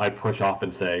of all, I push off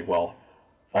and say, well,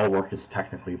 all work is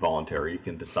technically voluntary. You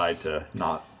can decide to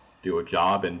not do a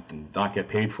job and not get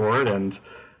paid for it, and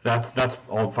that's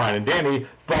all fine and dandy.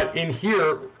 But in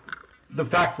here, the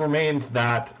fact remains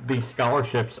that the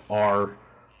scholarships are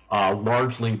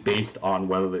largely based on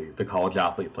whether the college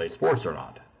athlete plays sports or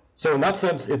not. So in that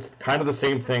sense, it's kind of the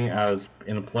same thing as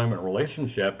an employment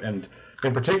relationship, and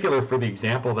in particular for the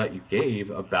example that you gave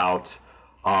about,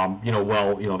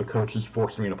 the coach is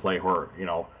forcing me to play hurt,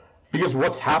 because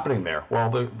what's happening there? Well,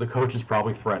 the coach is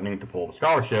probably threatening to pull the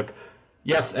scholarship.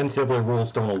 Yes, NCAA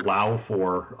rules don't allow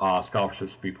for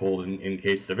scholarships to be pulled in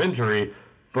cases of injury,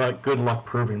 but good luck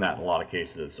proving that in a lot of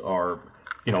cases. Or,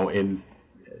 in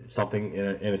something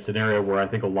in a scenario where I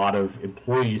think a lot of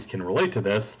employees can relate to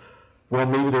this, well,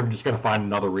 maybe they're just going to find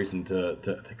another reason to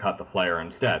cut the player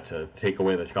instead, to take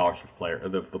away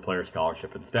the player's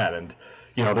scholarship instead. And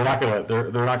they're not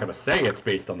gonna say it's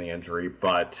based on the injury,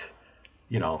 but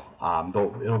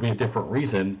it'll be a different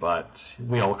reason. But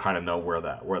we all kind of know where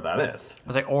that is. I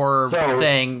was like,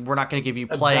 saying we're not going to give you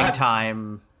playing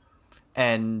time,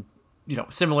 and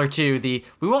similar to the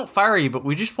we won't fire you, but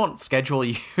we just won't schedule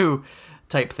you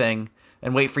type thing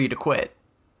and wait for you to quit.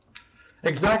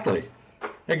 Exactly.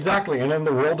 And in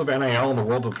the world of NIL and the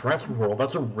world of transfer portal,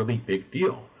 that's a really big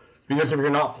deal. Because if you're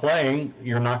not playing,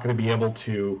 you're not going to be able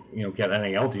to, get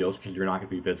NIL deals because you're not going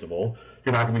to be visible.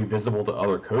 You're not going to be visible to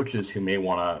other coaches who may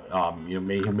want to, who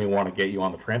may want to get you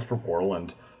on the transfer portal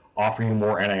and offer you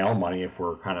more NIL money if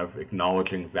we're kind of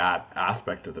acknowledging that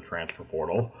aspect of the transfer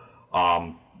portal.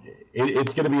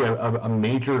 It's going to be a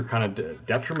major kind of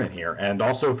detriment here. And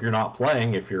also, if you're not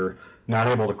playing, if you're not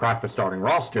able to crack the starting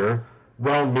roster,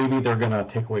 well, maybe they're going to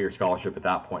take away your scholarship at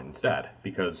that point instead,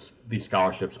 because these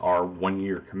scholarships are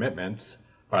 1-year commitments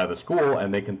by the school,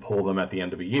 and they can pull them at the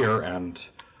end of a year, and,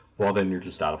 well, then you're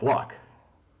just out of luck.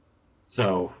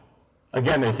 So,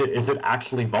 again, is it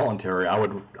actually voluntary? I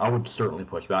would certainly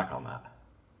push back on that.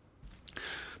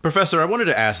 Professor, I wanted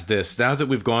to ask this. Now that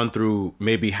we've gone through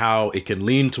maybe how it can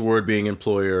lean toward being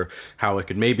employer, how it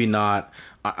could maybe not,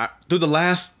 through the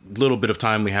last little bit of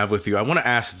time we have with you, I want to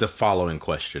ask the following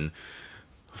question.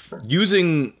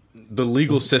 Using the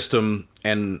legal system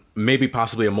and maybe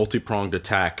possibly a multi-pronged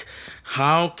attack,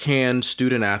 how can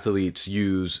student athletes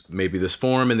use maybe this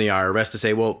form in the IRS to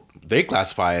say, well, they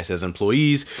classify us as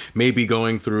employees, maybe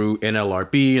going through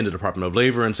NLRB and the Department of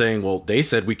Labor and saying, well, they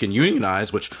said we can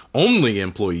unionize, which only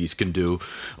employees can do,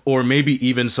 or maybe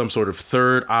even some sort of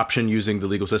third option using the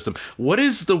legal system. What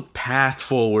is the path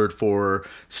forward for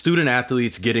student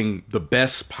athletes getting the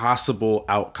best possible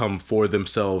outcome for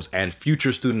themselves and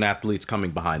future student athletes coming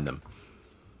behind them?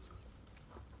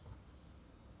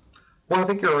 Well, I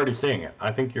think you're already seeing it.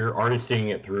 I think you're already seeing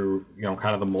it through,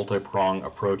 kind of the multi-pronged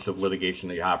approach of litigation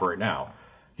that you have right now.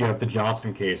 You have the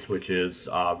Johnson case, which is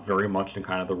very much in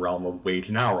kind of the realm of wage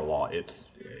and hour law. It's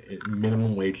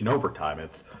minimum wage and overtime.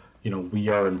 It's, we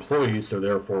are employees, so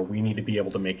therefore we need to be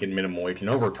able to make it minimum wage and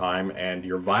overtime, and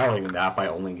you're violating that by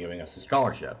only giving us a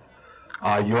scholarship.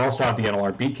 You also have the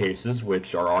NLRB cases,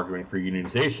 which are arguing for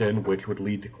unionization, which would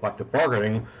lead to collective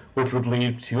bargaining, which would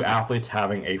lead to athletes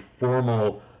having a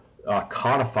formal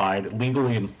codified,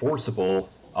 legally enforceable,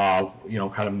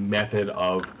 kind of method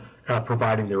of kind of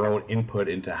providing their own input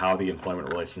into how the employment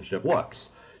relationship looks.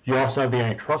 You also have the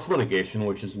antitrust litigation,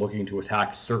 which is looking to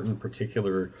attack certain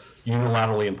particular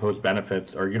unilaterally imposed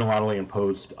benefits or unilaterally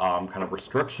imposed kind of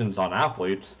restrictions on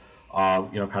athletes,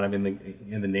 kind of in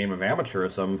the name of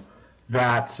amateurism,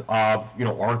 that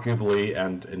arguably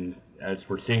and as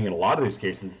we're seeing in a lot of these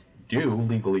cases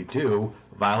legally do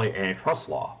violate antitrust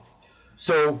law.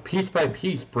 So piece by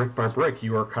piece, brick by brick,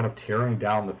 you are kind of tearing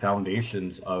down the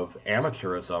foundations of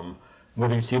amateurism.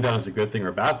 Whether you see that as a good thing or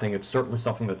a bad thing, it's certainly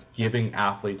something that's giving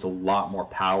athletes a lot more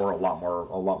power, a lot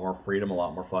more freedom, a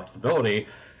lot more flexibility,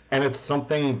 and it's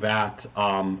something that,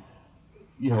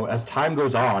 as time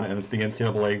goes on and as the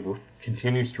NCAA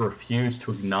continues to refuse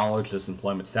to acknowledge this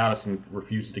employment status and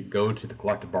refuses to go to the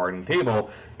collective bargaining table,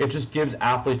 it just gives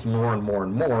athletes more and more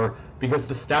and more because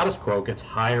the status quo gets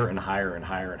higher and higher and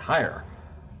higher and higher.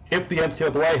 If the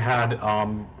NCAA had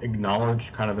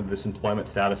acknowledged kind of this employment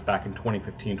status back in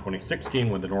 2015, 2016,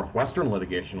 when the Northwestern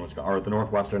litigation was, or the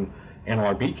Northwestern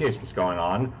NLRB case was going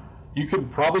on, you could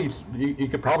probably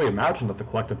imagine that the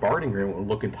collective bargaining agreement would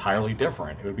look entirely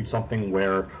different. It would be something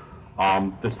where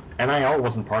this NIL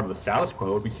wasn't part of the status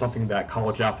quo. It would be something that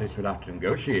college athletes would have to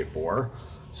negotiate for.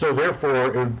 So therefore,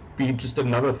 it would be just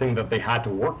another thing that they had to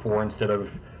work for instead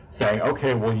of saying,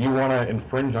 okay, well, you want to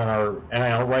infringe on our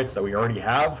NIL rights that we already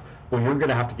have? Well, you're going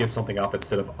to have to give something up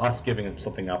instead of us giving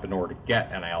something up in order to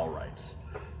get NIL rights.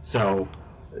 So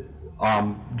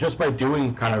just by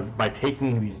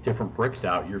taking these different bricks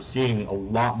out, you're seeing a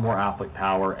lot more athlete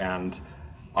power and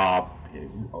a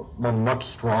much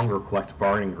stronger collective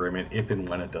bargaining agreement if and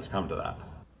when it does come to that.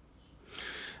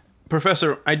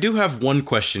 Professor, I do have one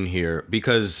question here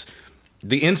because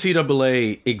the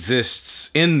NCAA exists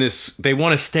in this, they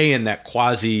want to stay in that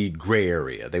quasi gray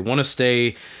area. They want to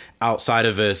stay outside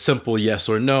of a simple yes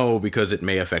or no because it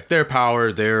may affect their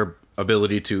power, their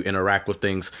ability to interact with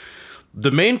things.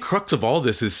 The main crux of all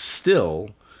this is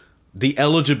still the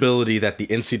eligibility that the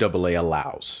NCAA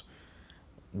allows.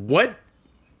 What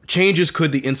changes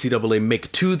could the NCAA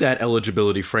make to that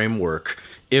eligibility framework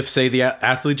if, say, the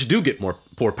athletes do get more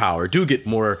power, do get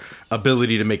more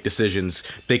ability to make decisions,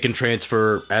 they can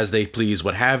transfer as they please,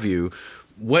 what have you?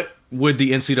 What would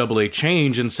the NCAA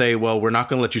change and say, well, we're not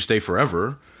going to let you stay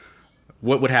forever?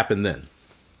 What would happen then?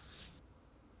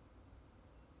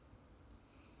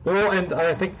 Well, and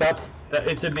I think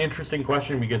it's an interesting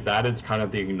question because that is kind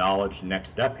of the acknowledged next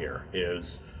step here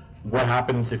is what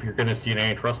happens if you're going to see an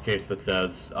antitrust case that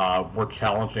says we're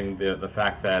challenging the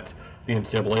fact that the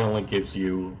NCAA only gives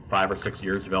you 5 or 6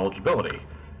 years of eligibility.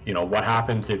 What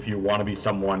happens if you want to be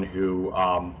someone who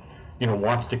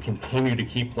wants to continue to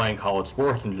keep playing college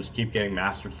sports and just keep getting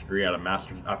master's degree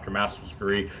after master's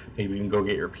degree, maybe you can go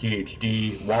get your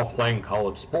PhD while playing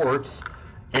college sports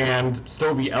and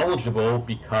still be eligible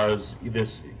because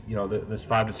this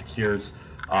 5 to 6 years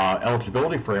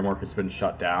eligibility framework has been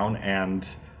shut down,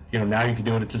 and now you can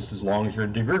do it just as long as you're a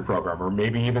degree program, or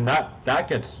maybe even that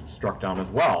gets struck down as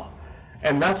well.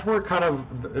 And that's where what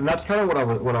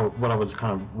I was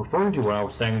kind of referring to when I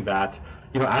was saying that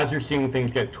as you're seeing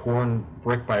things get torn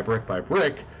brick by brick by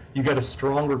brick, you get a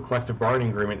stronger collective bargaining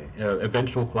agreement,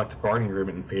 eventual collective bargaining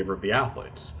agreement in favor of the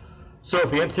athletes. So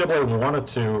if the NCAA wanted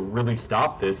to really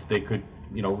stop this, they could,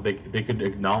 they could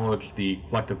acknowledge the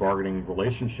collective bargaining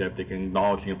relationship. They can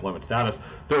acknowledge the employment status.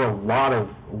 There are a lot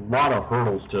of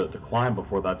hurdles to climb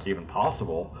before that's even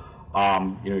possible.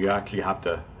 You actually have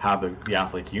to have the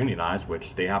athletes unionize,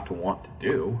 which they have to want to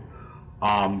do.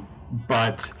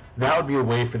 But that would be a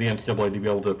way for the NCAA to be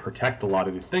able to protect a lot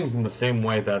of these things in the same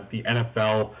way that the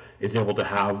NFL is able to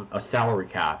have a salary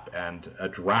cap and a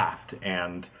draft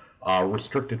and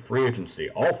restricted free agency,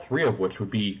 all three of which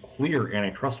would be clear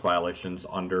antitrust violations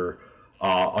under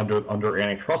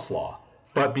antitrust law.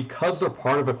 But because they're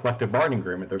part of a collective bargaining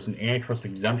agreement, there's an antitrust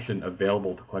exemption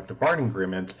available to collective bargaining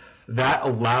agreements that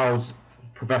allows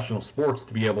professional sports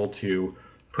to be able to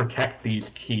protect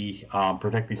these key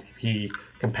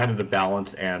competitive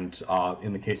balance and,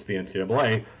 in the case of the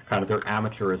NCAA, kind of their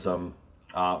amateurism,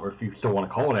 or if you still want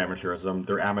to call it amateurism,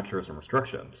 their amateurism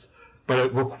restrictions. But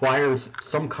it requires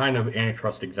some kind of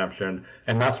antitrust exemption,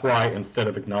 and that's why instead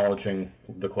of acknowledging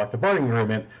the collective bargaining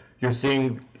agreement, you're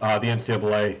seeing the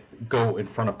NCAA go in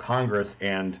front of Congress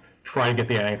and try to get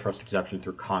the antitrust exemption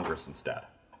through Congress instead.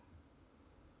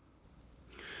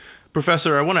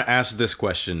 Professor, I want to ask this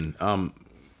question.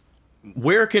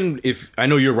 Where can, if I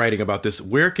know you're writing about this,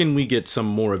 where can we get some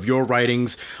more of your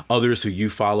writings, others who you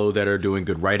follow that are doing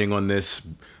good writing on this,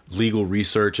 legal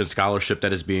research and scholarship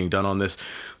that is being done on this?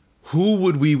 Who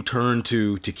would we turn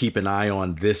to keep an eye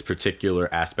on this particular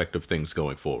aspect of things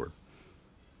going forward?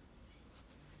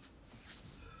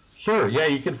 Sure. Yeah,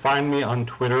 you can find me on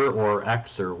Twitter or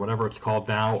X or whatever it's called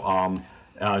now.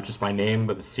 Just my name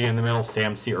with a C in the middle.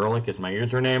 Sam C. Ehrlich is my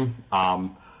username.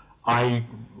 I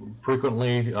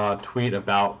frequently tweet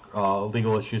about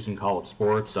legal issues in college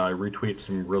sports. I retweet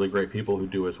some really great people who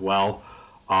do as well.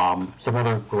 Some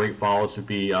other great follows would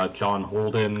be John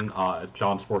Holden,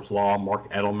 John Sports Law,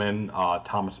 Mark Edelman,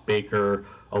 Thomas Baker,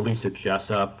 Elisa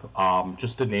Jessup,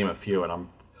 just to name a few. And I'm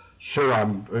sure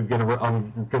I'm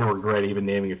gonna regret even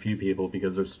naming a few people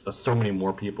because there's so many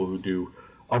more people who do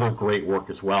other great work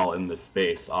as well in this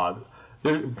space.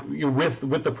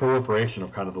 With the proliferation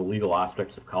of kind of the legal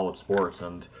aspects of college sports,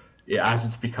 and as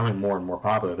it's becoming more and more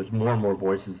popular, there's more and more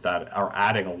voices that are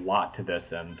adding a lot to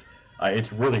this, and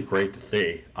it's really great to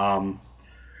see. You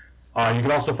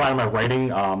can also find my writing.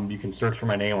 You can search for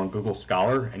my name on Google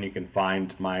Scholar, and you can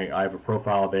find I have a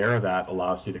profile there that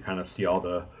allows you to kind of see all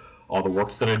the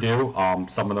works that I do.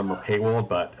 Some of them are paywalled,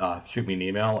 but shoot me an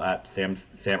email at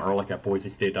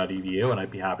samehrlich@boisestate.edu, and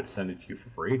I'd be happy to send it to you for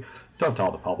free. Don't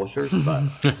tell the publishers, but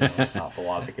there's not a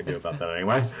lot they can do about that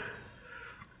anyway.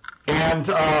 And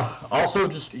also,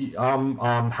 just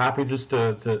I'm happy just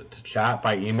to chat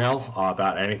by email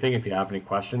about anything. If you have any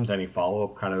questions, any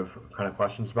follow-up kind of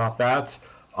questions about that.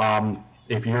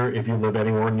 If you live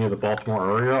anywhere near the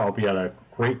Baltimore area, I'll be at a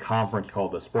great conference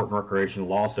called the Sport and Recreation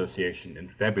Law Association in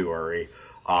February.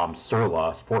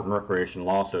 SORLA, Sport and Recreation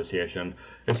Law Association.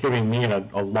 It's going to be me and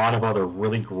a lot of other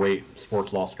really great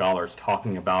sports law scholars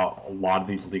talking about a lot of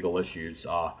these legal issues.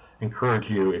 Encourage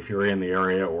you, if you're in the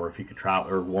area or if you could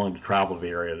travel or willing to travel to the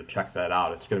area, to check that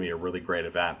out. It's going to be a really great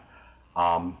event.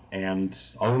 And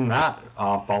other than that,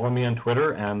 follow me on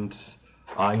Twitter and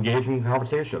engage in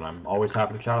conversation. I'm always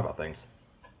happy to chat about things.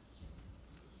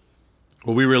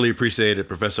 Well, we really appreciate it,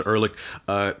 Professor Ehrlich.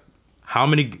 How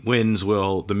many wins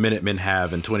will the Minutemen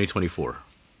have in 2024?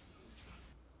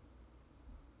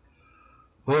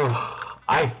 Well,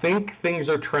 I think things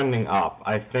are trending up.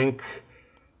 I think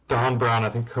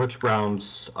Coach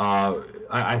Brown's,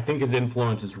 I think his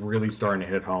influence is really starting to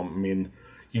hit home. I mean,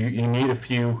 you need a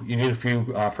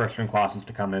few freshman classes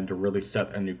to come in to really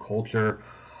set a new culture.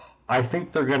 I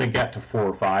think they're going to get to 4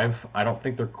 or 5. I don't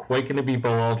think they're quite going to be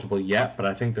bowl eligible yet, but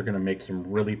I think they're going to make some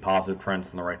really positive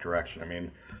trends in the right direction. I mean,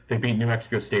 they beat New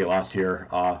Mexico State last year.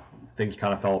 Things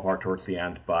kind of fell apart towards the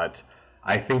end, but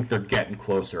I think they're getting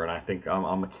closer, and I think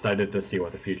I'm excited to see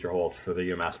what the future holds for the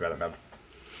UMass Minutemen.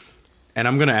 And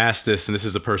I'm going to ask this, and this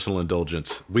is a personal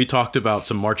indulgence. We talked about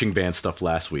some marching band stuff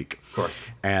last week. Of course.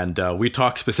 And we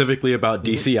talked specifically about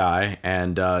DCI,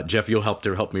 and Jeff, you'll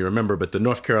help me remember, but the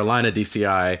North Carolina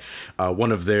DCI,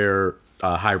 one of their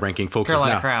high-ranking folks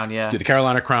Carolina is now... Crown, yeah. The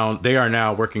Carolina Crown, they are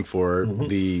now working for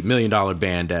the $1 Million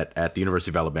Band at the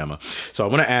University of Alabama. So I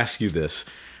want to ask you this.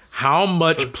 How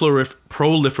much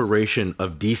proliferation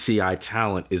of DCI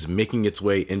talent is making its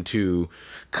way into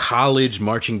college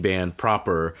marching band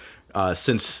proper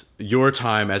since your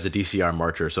time as a DCR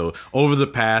marcher? So over the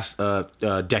past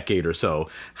decade or so,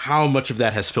 how much of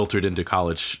that has filtered into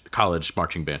college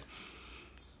marching band?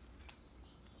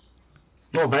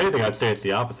 Well, if anything, I'd say it's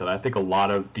the opposite. I think a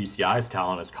lot of DCI's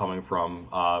talent is coming from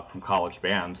college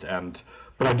bands, and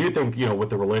but I do think with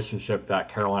the relationship that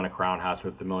Carolina Crown has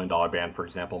with the Million Dollar Band, for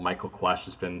example, Michael Klesch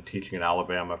has been teaching in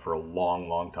Alabama for a long,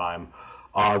 long time.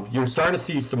 You're starting to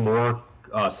see some more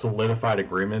solidified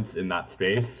agreements in that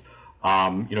space.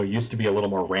 Used to be a little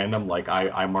more random. Like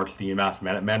I marched the UMass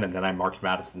Minutemen, and then I marched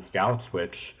Madison Scouts,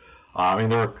 which there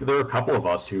are a couple of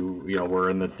us who were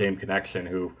in the same connection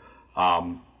who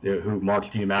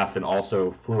marched UMass and also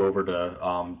flew over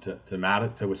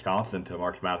to Wisconsin to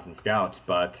march Madison Scouts.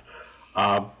 But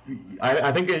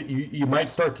I think you might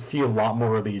start to see a lot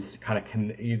more of these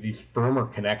these firmer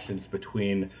connections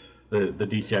between the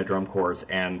DCI drum corps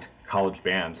and college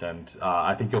bands, and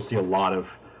I think you'll see a lot of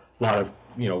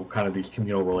kind of these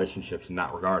communal relationships in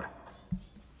that regard.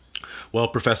 Well,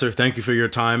 Professor, thank you for your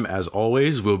time. As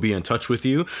always, we'll be in touch with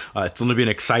you. It's going to be an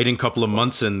exciting couple of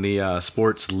months in the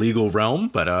sports legal realm,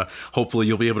 but hopefully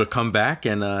you'll be able to come back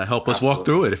and help us walk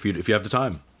through it if you have the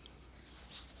time.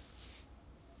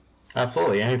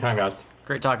 Absolutely. Anytime, guys.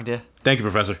 Great talking to you. Thank you,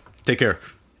 Professor. Take care.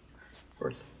 Of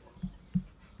course.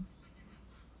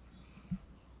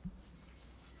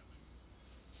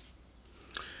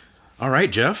 All right,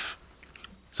 Jeff.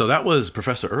 So that was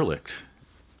Professor Ehrlich.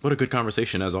 What a good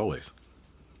conversation, as always.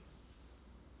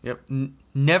 Yep.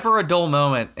 Never a dull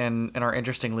moment in our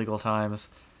interesting legal times.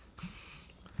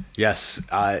 Yes.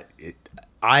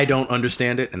 I don't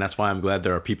understand it, and that's why I'm glad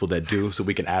there are people that do, so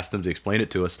we can ask them to explain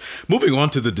it to us. Moving on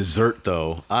to the dessert,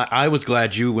 though, I was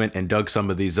glad you went and dug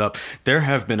some of these up. There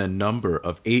have been a number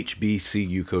of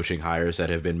HBCU coaching hires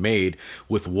that have been made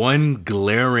with one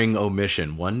glaring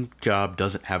omission. One job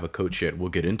doesn't have a coach yet. We'll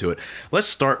get into it. Let's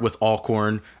start with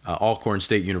Alcorn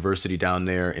State University down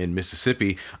there in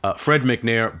Mississippi. Fred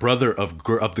McNair, brother of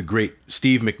the great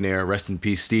Steve McNair, rest in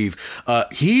peace, Steve.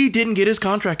 He didn't get his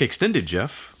contract extended,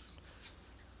 Jeff.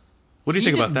 What do you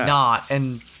think about that? He did not,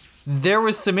 and there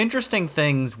was some interesting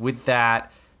things with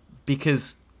that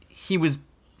because he was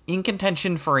in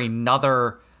contention for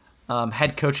another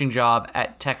head coaching job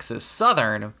at Texas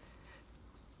Southern,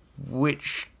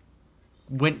 which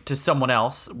went to someone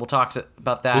else. We'll talk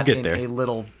about that in a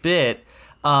little bit.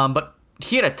 But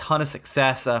he had a ton of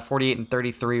success,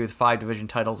 48-33 with 5 division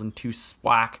titles and 2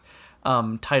 SWAC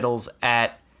titles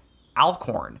at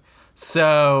Alcorn.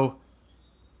 So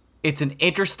it's an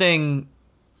interesting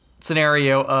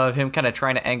scenario of him kind of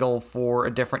trying to angle for a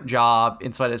different job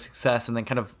in spite of success and then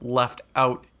kind of left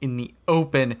out in the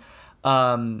open.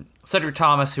 Cedric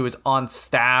Thomas, who was on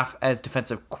staff as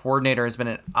defensive coordinator, has been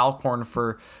at Alcorn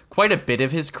for quite a bit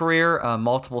of his career,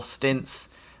 multiple stints.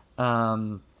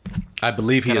 I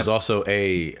believe he is also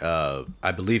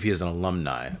I believe he is an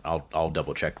alumni. I'll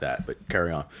double check that, but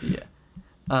carry on. Yeah.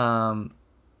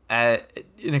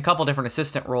 In a couple different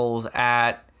assistant roles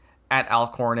at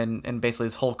Alcorn, and basically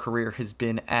his whole career has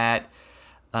been at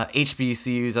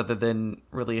HBCUs, other than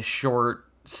really a short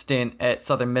stint at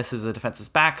Southern Miss as a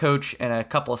defensive back coach and a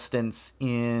couple of stints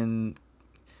in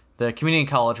the community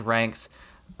college ranks.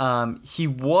 He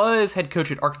was head coach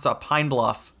at Arkansas Pine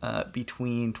Bluff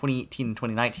between 2018 and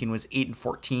 2019, was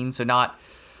 8-14, so not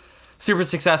super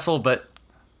successful, but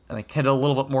I think had a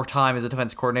little bit more time as a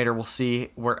defense coordinator. We'll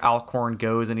see where Alcorn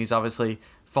goes, and he's obviously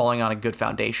falling on a good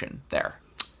foundation there.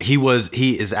 He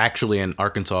is actually an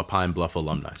Arkansas Pine Bluff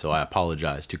alumni, so I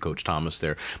apologize to Coach Thomas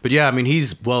there. But yeah, I mean,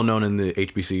 he's well known in the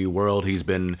HBCU world. He's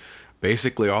been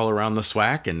basically all around the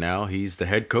SWAC, and now he's the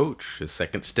head coach, his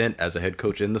second stint as a head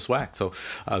coach in the SWAC. So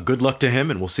good luck to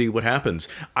him, and we'll see what happens.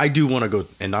 I do want to go,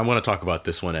 and I want to talk about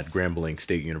this one at Grambling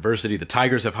State University. The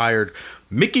Tigers have hired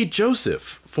Mickey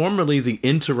Joseph, formerly the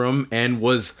interim, and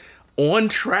was on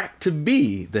track to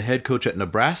be the head coach at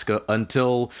Nebraska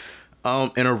until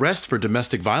an arrest for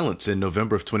domestic violence in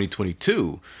November of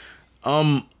 2022.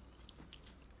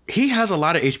 He has a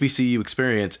lot of HBCU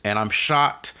experience, and I'm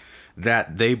shocked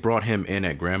that they brought him in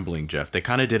at Grambling, Jeff. They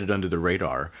kind of did it under the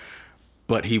radar,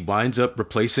 but he winds up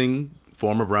replacing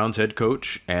former Browns head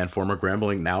coach and former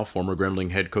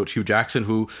Grambling head coach Hugh Jackson,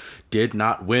 who did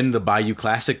not win the Bayou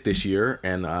Classic this year,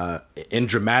 and in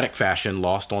dramatic fashion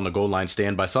lost on the goal line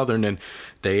stand by Southern, and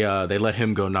they let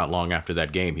him go not long after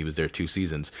that game. He was there 2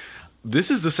 seasons.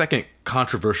 This is the second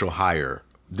controversial hire,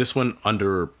 this one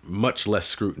under much less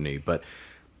scrutiny, but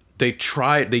they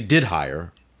did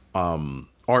hire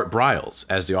Art Briles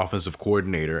as the offensive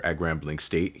coordinator at Grambling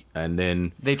State, and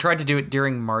then they tried to do it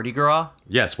during Mardi Gras.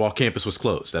 Yes, while campus was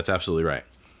closed. That's absolutely right.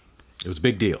 It was a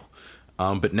big deal.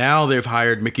 But now they've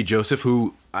hired Mickey Joseph,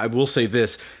 who, I will say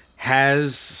this,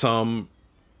 has some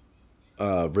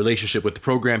relationship with the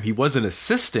program. He was an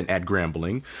assistant at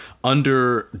Grambling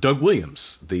under Doug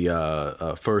Williams,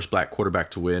 the first black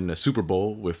quarterback to win a Super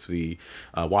Bowl with the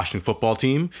Washington football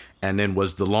team, and then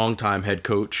was the longtime head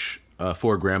coach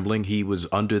for Grambling. He was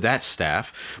under that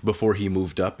staff before he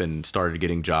moved up and started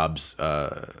getting jobs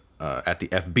at the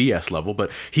FBS level.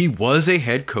 But he was a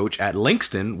head coach at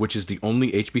Langston, which is the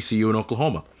only HBCU in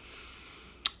Oklahoma.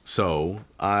 So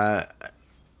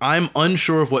I'm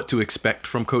unsure of what to expect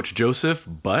from Coach Joseph,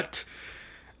 but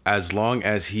as long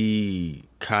as he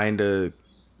kind of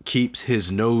keeps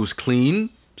his nose clean,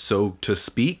 so to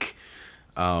speak,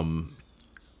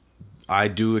 I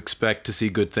do expect to see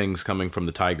good things coming from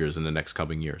the Tigers in the next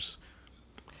coming years.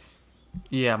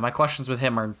 Yeah, my questions with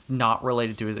him are not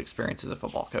related to his experience as a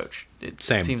football coach. It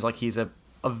seems like he's a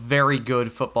very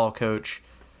good football coach,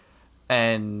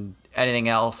 and anything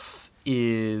else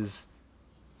is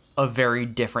a very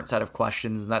different set of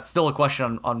questions, and that's still a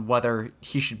question on whether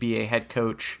he should be a head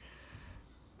coach,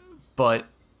 but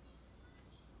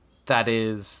that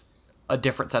is a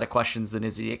different set of questions than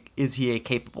is he a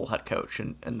capable head coach,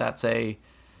 and that's a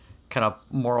kind of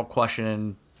moral question.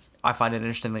 And I find it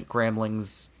interesting that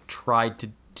Grambling's tried to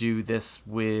do this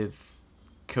with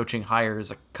coaching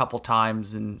hires a couple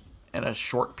times in a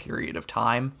short period of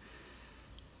time.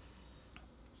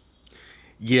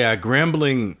 Yeah,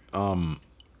 Grambling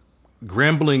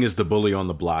is the bully on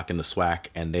the block in the SWAC,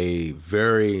 and they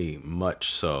very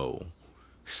much so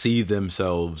see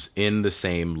themselves in the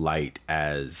same light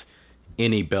as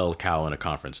any bell cow in a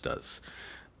conference does.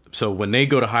 So when they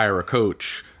go to hire a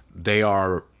coach, they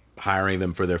are hiring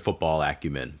them for their football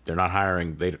acumen. They're not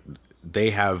hiring, they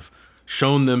have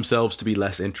shown themselves to be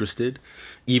less interested,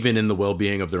 even in the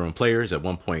well-being of their own players. At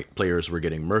one point, players were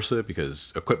getting MRSA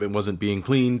because equipment wasn't being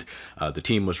cleaned. The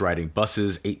team was riding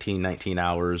buses 18, 19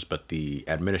 hours, but the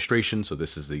administration, so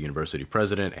this is the university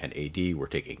president and AD, were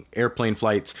taking airplane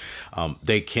flights.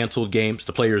 They canceled games.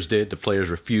 The players did. The players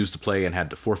refused to play and had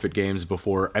to forfeit games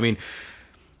before. I mean,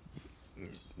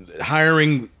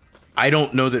 hiring, I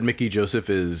don't know that Mickey Joseph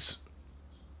is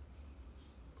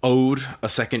owed a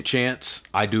second chance.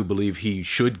 I do believe he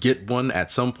should get one at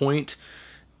some point.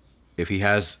 If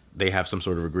they have some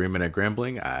sort of agreement at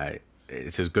Grambling,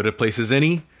 it's as good a place as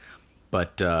any.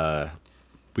 But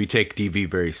we take DV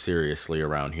very seriously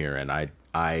around here, and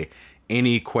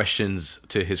any questions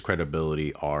to his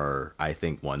credibility are, I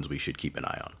think, ones we should keep an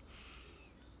eye on.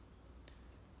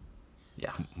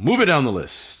 Yeah. Moving down the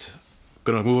list.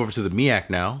 Gonna move over to the MEAC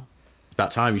now.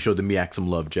 About time you showed the MEAC some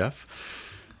love,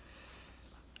 Jeff.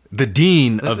 The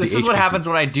dean of the HBCU. This is what happens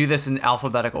when I do this in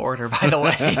alphabetical order, by the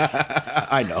way.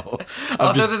 I know.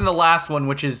 Other than the last one,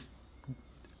 which is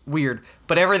weird,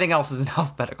 but everything else is in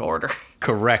alphabetical order.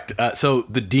 Correct. So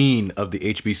the dean of the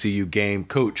HBCU game,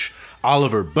 Coach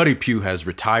Oliver Buddy Pugh, has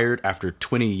retired after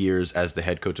 20 years as the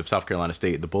head coach of South Carolina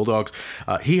State, the Bulldogs.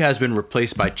 He has been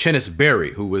replaced by Chennis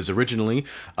Berry, who was originally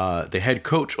the head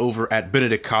coach over at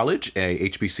Benedict College, a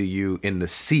HBCU in the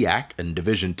SEAC in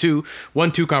Division II,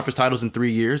 won 2 conference titles in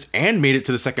 3 years, and made it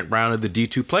to the second round of the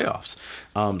D2 playoffs.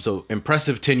 So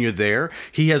impressive tenure there.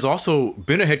 He has also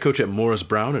been a head coach at Morris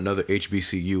Brown, another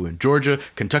HBCU in Georgia,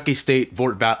 Kentucky State,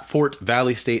 Fort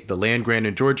Valley State, the land grant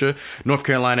in Georgia, North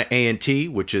Carolina A&T,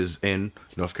 which is in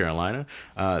North Carolina.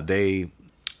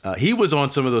 He was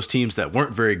on some of those teams that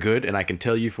weren't very good, and I can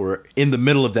tell you for in the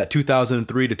middle of that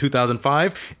 2003 to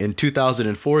 2005, in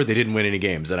 2004, they didn't win any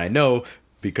games. And I know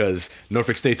because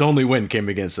Norfolk State's only win came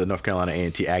against the North Carolina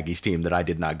A&T Aggies team that I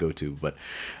did not go to. But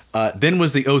then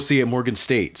was the OC at Morgan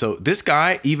State. So this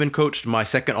guy even coached my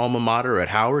second alma mater at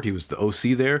Howard. He was the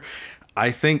OC there.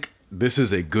 I think this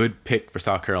is a good pick for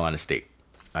South Carolina State.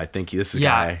 I think this is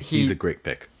he's a great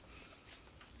pick.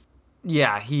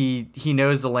 Yeah, he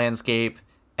knows the landscape,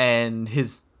 and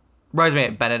his resume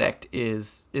at Benedict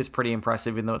is pretty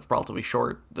impressive, even though it's relatively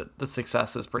short. The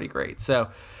success is pretty great. So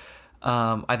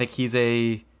I think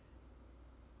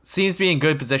seems to be in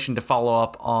good position to follow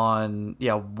up on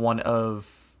one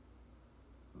of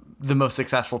the most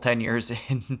successful tenures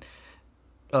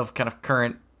of kind of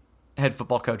current head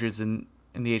football coaches in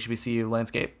the HBCU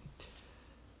landscape.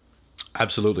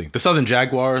 Absolutely. The Southern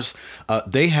Jaguars,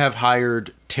 they have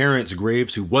hired Terrence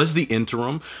Graves, who was the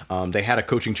interim. They had a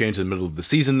coaching change in the middle of the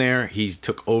season there. He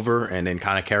took over and then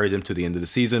kind of carried them to the end of the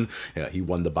season. He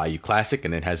won the Bayou Classic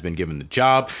and then has been given the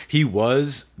job. He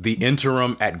was the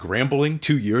interim at Grambling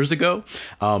 2 years ago.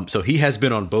 So he has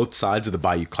been on both sides of the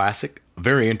Bayou Classic.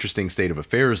 Very interesting state of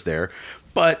affairs there.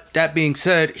 But that being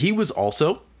said, he was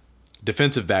also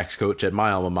defensive backs coach at my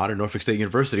alma mater, Norfolk State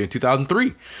University, in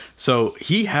 2003. So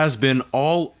he has been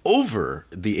all over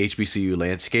the HBCU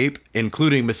landscape,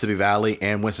 including Mississippi Valley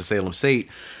and Winston-Salem State.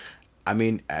 I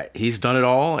mean, he's done it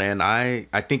all, and I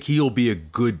think he'll be a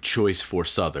good choice for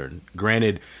Southern.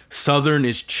 Granted, Southern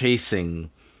is chasing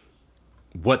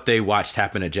what they watched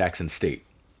happen at Jackson State.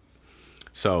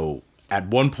 So at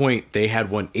one point, they had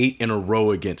won 8 in a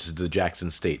row against the Jackson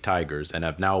State Tigers and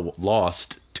have now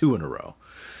lost 2 in a row.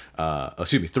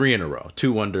 3 in a row.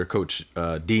 2 under Coach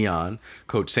Dion,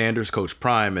 Coach Sanders, Coach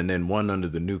Prime, and then 1 under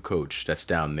the new coach that's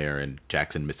down there in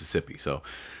Jackson, Mississippi. So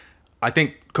I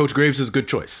think Coach Graves is a good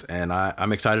choice, and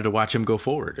I'm excited to watch him go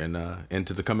forward and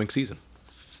into the coming season.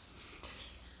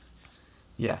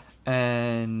 Yeah,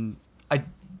 and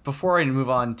before I move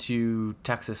on to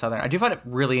Texas Southern, I do find it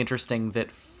really interesting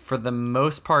that for the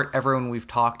most part, everyone we've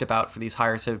talked about for these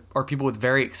hires are people with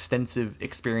very extensive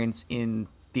experience in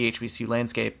the HBCU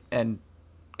landscape and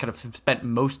kind of have spent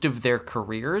most of their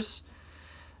careers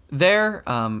there.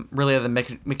 Really, other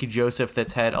than Mickey Joseph,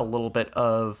 that's had a little bit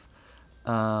of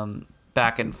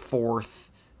back and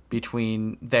forth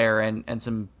between there and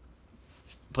some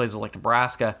places like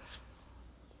Nebraska.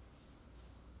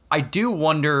 I do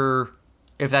wonder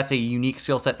if that's a unique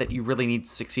skill set that you really need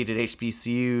to succeed at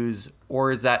HBCUs,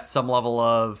 or is that some level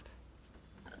of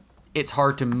it's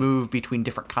hard to move between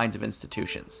different kinds of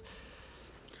institutions?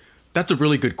 That's a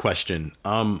really good question.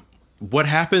 What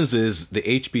happens is the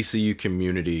HBCU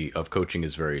community of coaching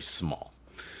is very small.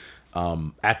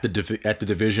 At the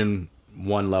Division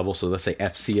I level, so let's say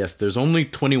FCS, there's only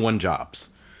 21 jobs,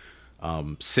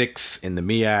 6 in the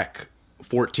MEAC,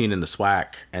 14 in the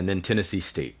SWAC, and then Tennessee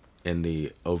State in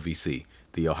the OVC,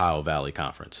 the Ohio Valley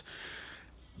Conference.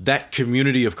 That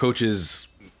community of coaches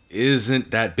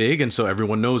isn't that big, and so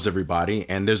everyone knows everybody,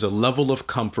 and there's a level of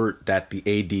comfort that the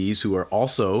ADs, who are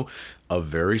also a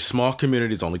very small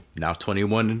community, there's only now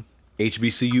 21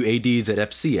 HBCU ADs at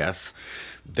FCS,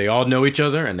 they all know each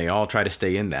other and they all try to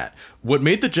stay in that. What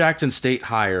made the Jackson State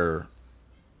hire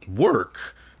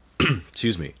work,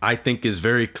 excuse me, I think is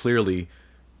very clearly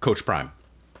Coach Prime.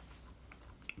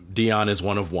 Dion is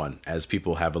one of one, as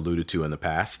people have alluded to in the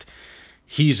past.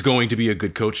 He's going to be a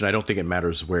good coach, and I don't think it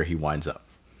matters where he winds up.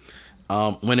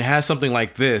 When it has something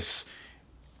like this,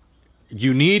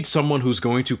 you need someone who's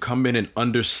going to come in and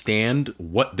understand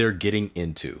what they're getting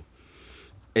into.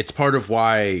 It's part of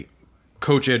why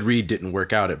Coach Ed Reed didn't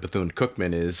work out at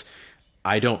Bethune-Cookman is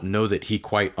I don't know that he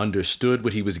quite understood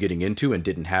what he was getting into and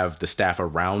didn't have the staff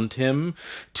around him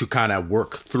to kind of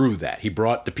work through that. He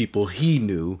brought the people he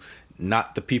knew,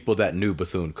 not the people that knew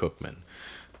Bethune-Cookman.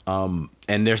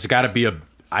 And there's got to be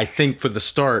I think for the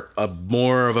start,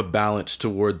 more of a balance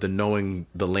toward the knowing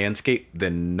the landscape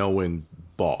than knowing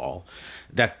ball.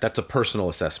 That's a personal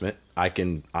assessment.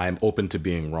 I'm open to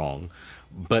being wrong.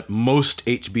 But most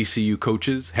HBCU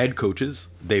coaches, head coaches,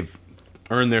 they've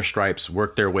earned their stripes,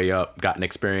 worked their way up, gotten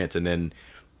experience, and then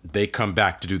they come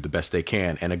back to do the best they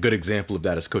can. And a good example of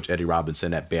that is Coach Eddie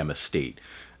Robinson at Bama State.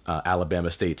 Alabama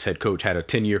State's head coach had a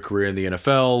 10-year career in the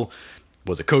NFL,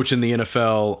 was a coach in the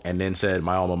NFL, and then said,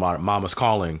 my alma mater, mama's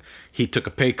calling. He took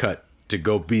a pay cut to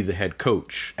go be the head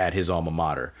coach at his alma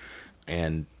mater.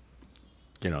 And,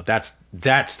 that's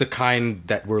the kind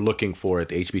that we're looking for at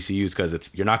the HBCUs,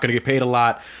 because you're not going to get paid a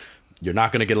lot, you're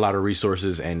not going to get a lot of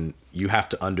resources, and you have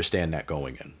to understand that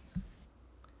going in.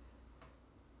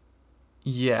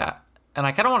 Yeah, and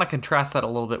I kind of want to contrast that a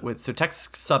little bit with Texas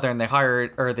Southern. They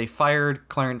fired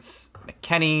Clarence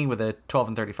McKenney with a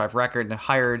 12-35 record, and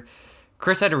hired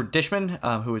Chris Edward Dishman,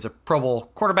 who is a Pro Bowl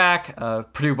quarterback,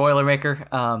 Purdue Boilermaker,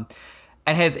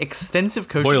 and has extensive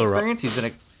coaching experience. He's been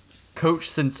a coach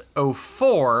since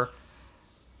 2004.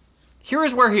 Here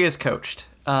is where he has coached.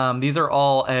 These are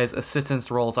all as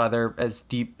assistance roles, either as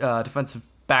deep defensive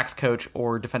backs coach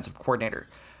or defensive coordinator.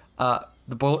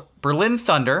 The Berlin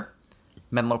Thunder,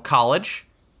 Menlo College,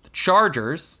 the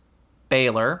Chargers,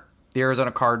 Baylor, the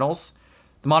Arizona Cardinals,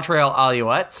 the Montreal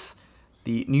Alouettes,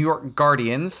 the New York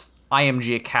Guardians,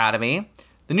 IMG Academy,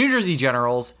 the New Jersey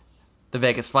Generals, the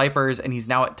Vegas Vipers, and he's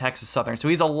now at Texas Southern. So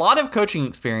he's a lot of coaching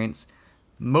experience,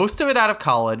 most of it out of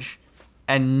college,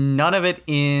 and none of it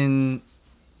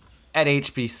at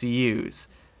HBCUs,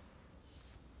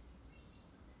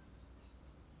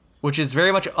 which is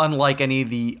very much unlike any of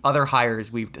the other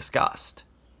hires we've discussed.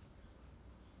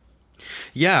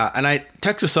 Yeah, and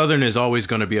Texas Southern is always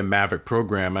going to be a maverick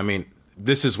program. I mean,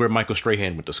 this is where Michael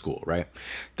Strahan went to school, right?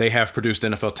 They have produced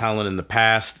NFL talent in the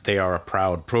past. They are a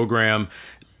proud program.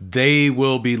 They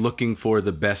will be looking for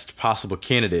the best possible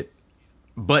candidate.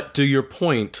 But to your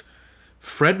point,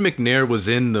 Fred McNair was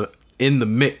in the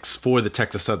mix for the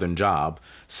Texas Southern job,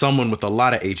 someone with a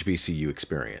lot of HBCU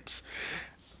experience.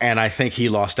 And I think he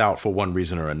lost out for one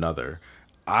reason or another.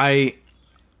 I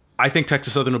think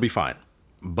Texas Southern will be fine,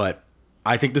 but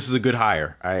I think this is a good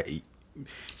hire.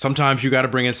 sometimes you got to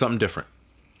bring in something different,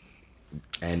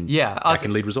 and that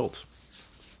can lead results.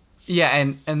 Yeah,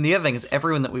 and the other thing is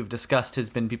everyone that we've discussed has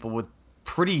been people with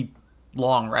pretty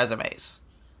long resumes.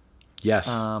 Yes.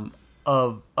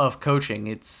 Of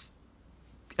coaching.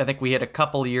 I think we had a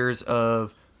couple years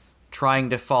of trying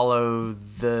to follow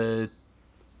the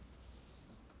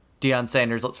Deion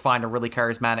Sanders, let's find a really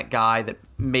charismatic guy that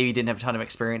maybe didn't have a ton of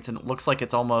experience, and it looks like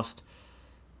it's almost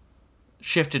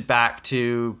shifted back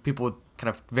to people with kind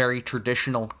of very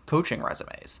traditional coaching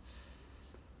resumes.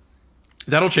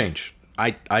 That'll change.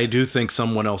 I do think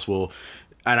someone else will,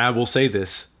 and I will say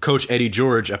this, Coach Eddie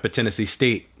George up at Tennessee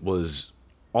State was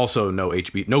also no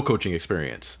coaching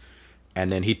experience.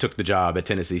 And then he took the job at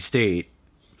Tennessee State,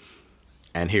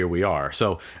 and here we are.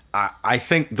 So I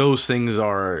think those things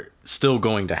are still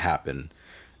going to happen.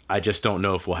 I just don't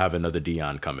know if we'll have another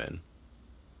Deion come in.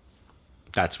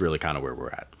 That's really kind of where we're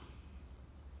at.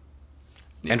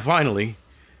 Yeah. And finally,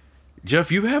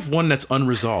 Jeff, you have one that's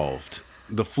unresolved.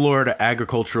 The Florida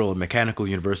Agricultural and Mechanical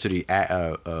University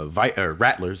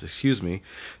Rattlers, excuse me.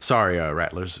 Sorry,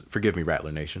 Rattlers. Forgive me,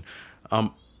 Rattler Nation.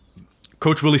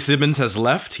 Coach Willie Simmons has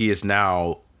left. He is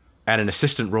now at an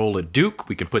assistant role at Duke.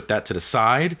 We can put that to the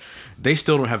side. They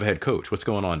still don't have a head coach. What's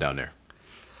going on down there?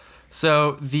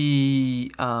 So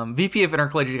the VP of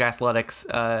Intercollegiate Athletics,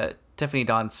 Tiffany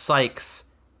Dawn Sykes,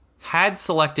 had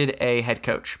selected a head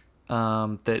coach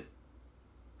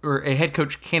or a head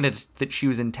coach candidate that she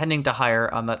was intending to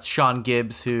hire. That's Sean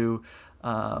Gibbs, who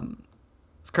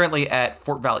is currently at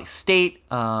Fort Valley State.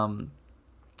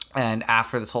 And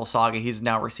after this whole saga, he's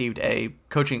now received a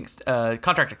coaching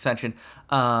contract extension,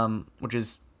 which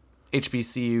is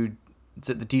HBCU. It's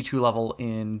at the D2 level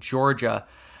in Georgia.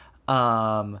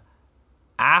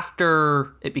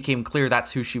 After it became clear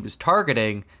that's who she was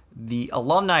targeting, the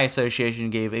Alumni Association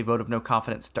gave a vote of no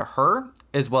confidence to her,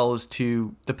 as well as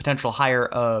to the potential hire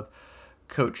of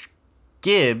Coach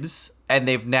Gibbs. And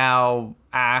they've now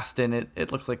asked, and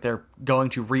it looks like they're going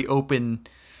to reopen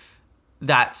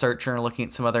that search and are looking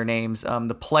at some other names.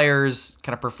 The players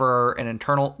kind of prefer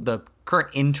the current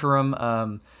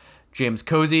interim, James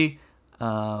Cozy,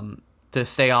 to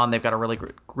stay on. They've got a really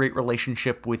great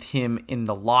relationship with him in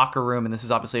the locker room, and this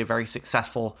is obviously a very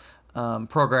successful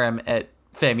program at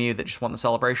FAMU that just won the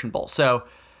Celebration Bowl. So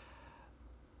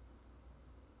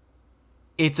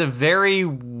it's a very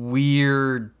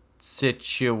weird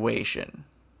situation.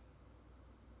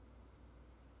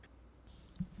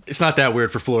 It's not that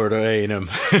weird for Florida A&M.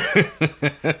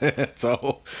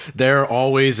 So they're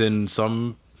always in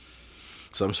some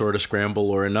sort of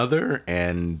scramble or another,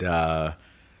 and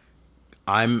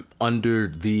I'm under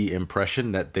the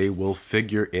impression that they will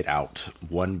figure it out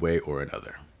one way or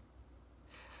another.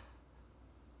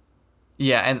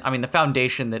 Yeah, and I mean the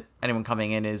foundation that anyone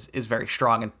coming in is very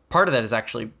strong, and part of that is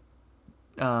actually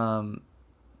Tiffany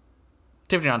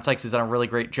Dawn Sykes has done a really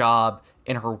great job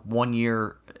in her 1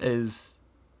 year as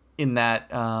in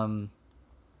that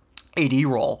AD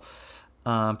role,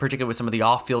 particularly with some of the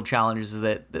off-field challenges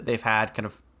that they've had, kind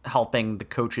of helping the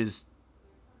coaches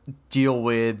deal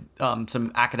with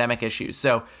some academic issues.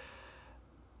 So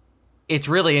it's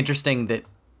really interesting that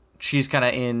she's kind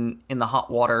of in the hot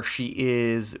water she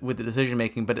is with the decision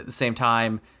making, but at the same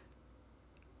time,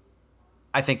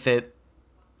 I think that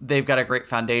they've got a great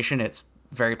foundation. It's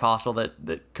very possible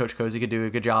that Coach Cozy could do a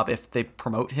good job if they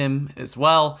promote him as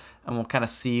well, and we'll kind of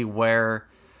see where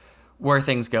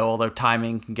things go. Although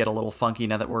timing can get a little funky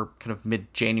now that we're kind of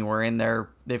mid-January and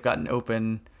they've got an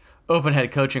open head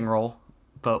coaching role,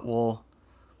 but we'll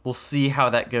see how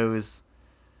that goes.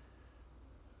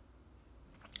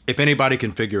 If anybody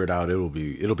can figure it out, it'll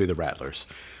be the Rattlers.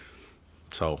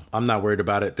 So I'm not worried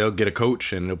about it. They'll get a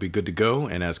coach and it'll be good to go.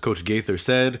 And as Coach Gaither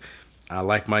said, I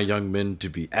like my young men to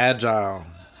be agile,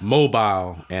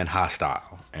 mobile, and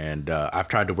hostile. And I've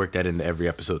tried to work that into every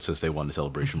episode since they won the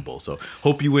Celebration Bowl. So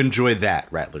hope you enjoy that,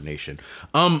 Rattler Nation.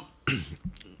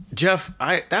 Jeff,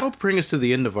 that'll bring us to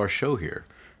the end of our show here,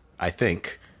 I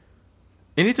think.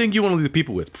 Anything you want to leave the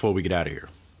people with before we get out of here?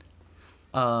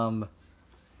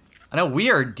 I know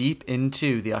we are deep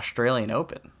into the Australian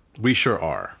Open. We sure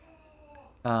are.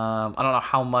 I don't know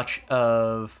how much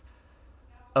of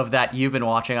that you've been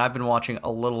watching. I've been watching a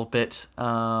little bit,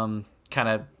 kind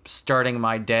of starting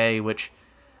my day, which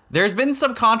there's been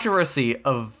some controversy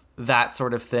of that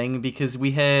sort of thing because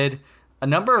we had a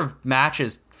number of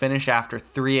matches finish after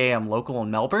 3 a.m. local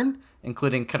in Melbourne,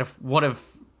 including kind of one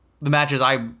of the matches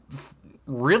I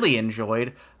really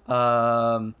enjoyed,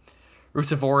 Rusevori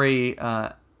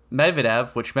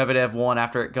Medvedev, which Medvedev won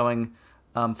after it going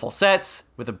full sets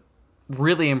with a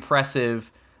really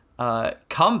impressive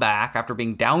comeback after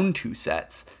being down 2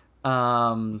 sets.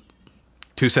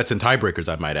 2 sets and tiebreakers,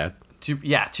 I might add. Two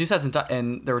sets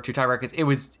and there were 2 tiebreakers. It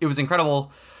was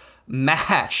incredible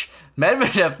match.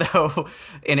 Medvedev, though,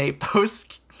 in a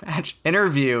post-match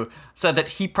interview, said that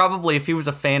he probably, if he was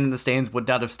a fan in the stands, would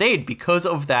not have stayed because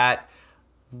of that.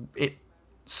 It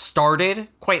started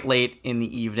quite late in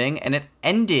the evening and it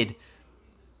ended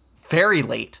very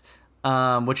late,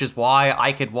 which is why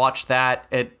I could watch that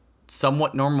at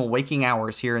somewhat normal waking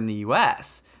hours here in the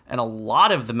U.S. And a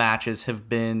lot of the matches there have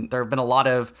been a lot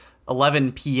of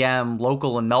 11 p.m.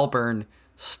 local in Melbourne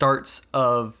starts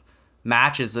of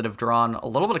matches that have drawn a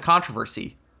little bit of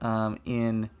controversy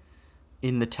in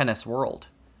the tennis world.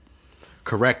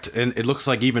 Correct. And it looks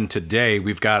like even today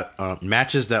we've got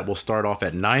matches that will start off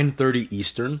at 9:30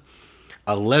 Eastern,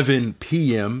 11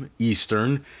 p.m.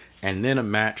 Eastern, and then a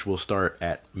match will start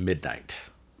at midnight.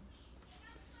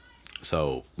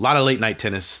 So a lot of late night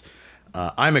tennis.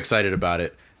 I'm excited about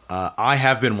it. I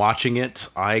have been watching it.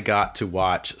 I got to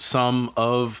watch some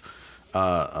of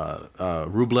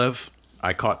Rublev.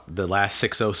 I caught the last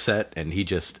 6-0 set, and he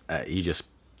just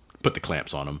put the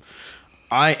clamps on him.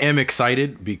 I am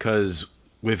excited because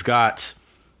we've got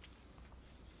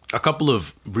a couple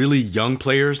of really young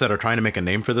players that are trying to make a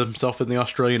name for themselves in the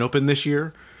Australian Open this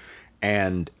year,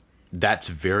 and that's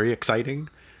very exciting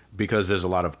because there's a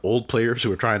lot of old players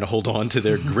who are trying to hold on to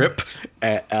their grip.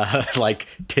 Like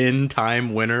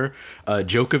 10-time winner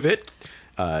Djokovic,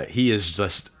 he is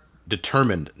just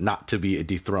determined not to be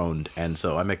dethroned, and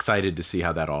so I'm excited to see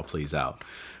how that all plays out.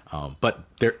 But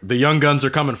the young guns are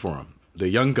coming for him. The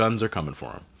young guns are coming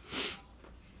for him.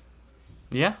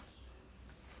 Yeah.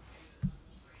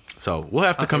 So we'll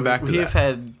have to come back to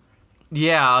that.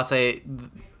 I'll say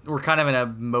we're kind of in a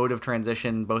mode of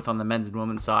transition, both on the men's and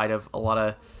women's side, of a lot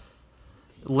of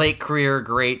late career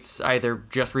greats, either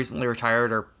just recently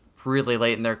retired or really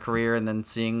late in their career, and then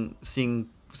seeing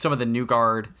some of the new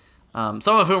guard, some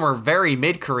of whom are very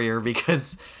mid-career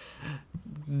because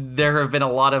there have been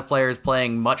a lot of players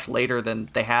playing much later than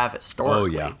they have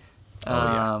historically.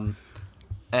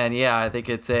 And yeah, I think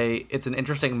it's an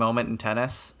interesting moment in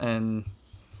tennis, and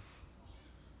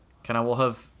kind of will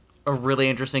have a really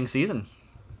interesting season.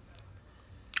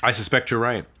 I suspect you're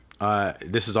right.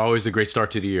 This is always a great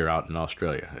start to the year out in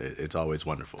Australia. It's always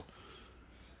wonderful.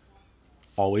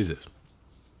 Always is.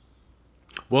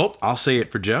 Well, I'll say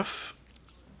it for Jeff,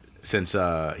 since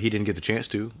he didn't get the chance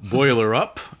to. Boiler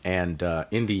up and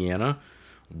Indiana.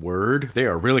 Word. They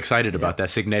are real excited about that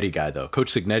Signetti guy, though.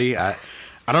 Coach Signetti,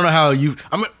 I don't know how you...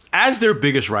 as their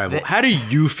biggest rival, how do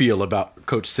you feel about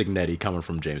Coach Signetti coming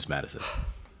from James Madison?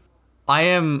 I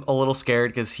am a little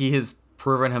scared because he has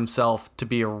proven himself to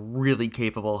be a really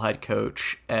capable head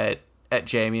coach at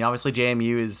JMU. Obviously,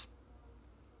 JMU is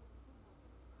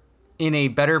in a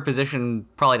better position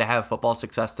probably to have football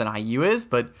success than IU is,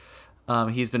 but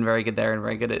he's been very good there and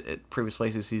very good at previous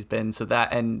places he's been. So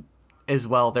that, and as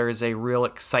well, there is a real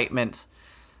excitement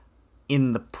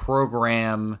in the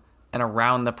program and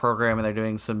around the program, and they're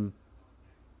doing some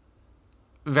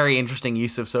very interesting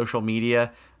use of social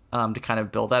media to kind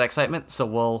of build that excitement.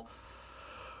 So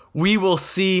we will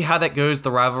see how that goes,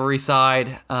 the rivalry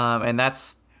side, and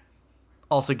that's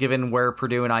also given where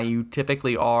Purdue and IU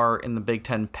typically are in the Big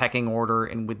Ten pecking order,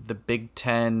 and with the Big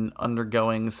Ten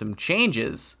undergoing some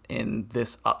changes in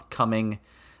this upcoming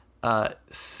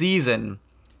season.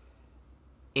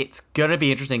 It's going to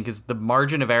be interesting because the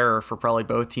margin of error for probably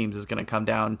both teams is going to come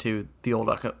down to the old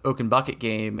Oak and Bucket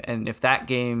game. And if that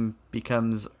game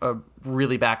becomes a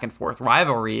really back and forth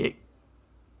rivalry,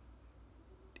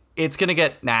 it's going to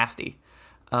get nasty,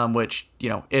 which,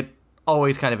 it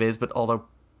always kind of is. But although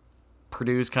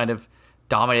Purdue's kind of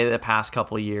dominated the past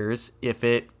couple of years, if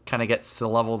it kind of gets to the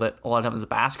level that a lot of times a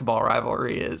basketball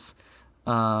rivalry is,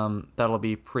 that'll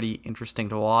be pretty interesting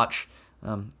to watch.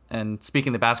 And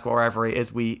speaking of the basketball rivalry,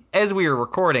 as we are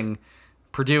recording,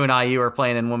 Purdue and IU are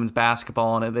playing in women's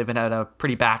basketball, and they've been having a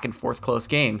pretty back and forth close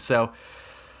game. So,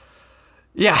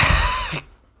 yeah,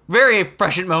 very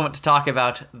prescient moment to talk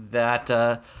about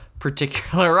that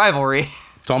particular rivalry.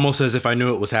 It's almost as if I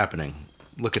knew it was happening.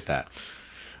 Look at that.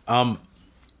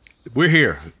 We're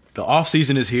here. The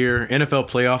offseason is here. NFL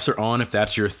playoffs are on, if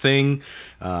that's your thing.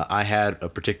 I had a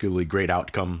particularly great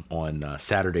outcome on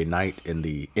Saturday night in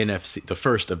the NFC, the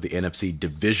first of the NFC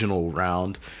divisional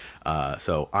round.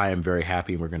 So I am very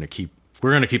happy. We're gonna keep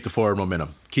the forward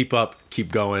momentum. Keep up,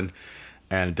 keep going,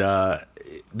 and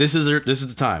this is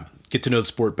the time. Get to know the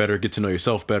sport better. Get to know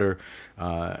yourself better.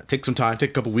 Take some time.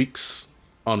 Take a couple weeks.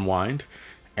 Unwind,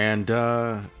 and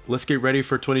let's get ready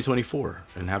for 2024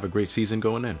 and have a great season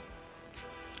going in.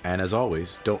 And as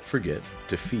always, don't forget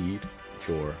to feed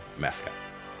your mascot.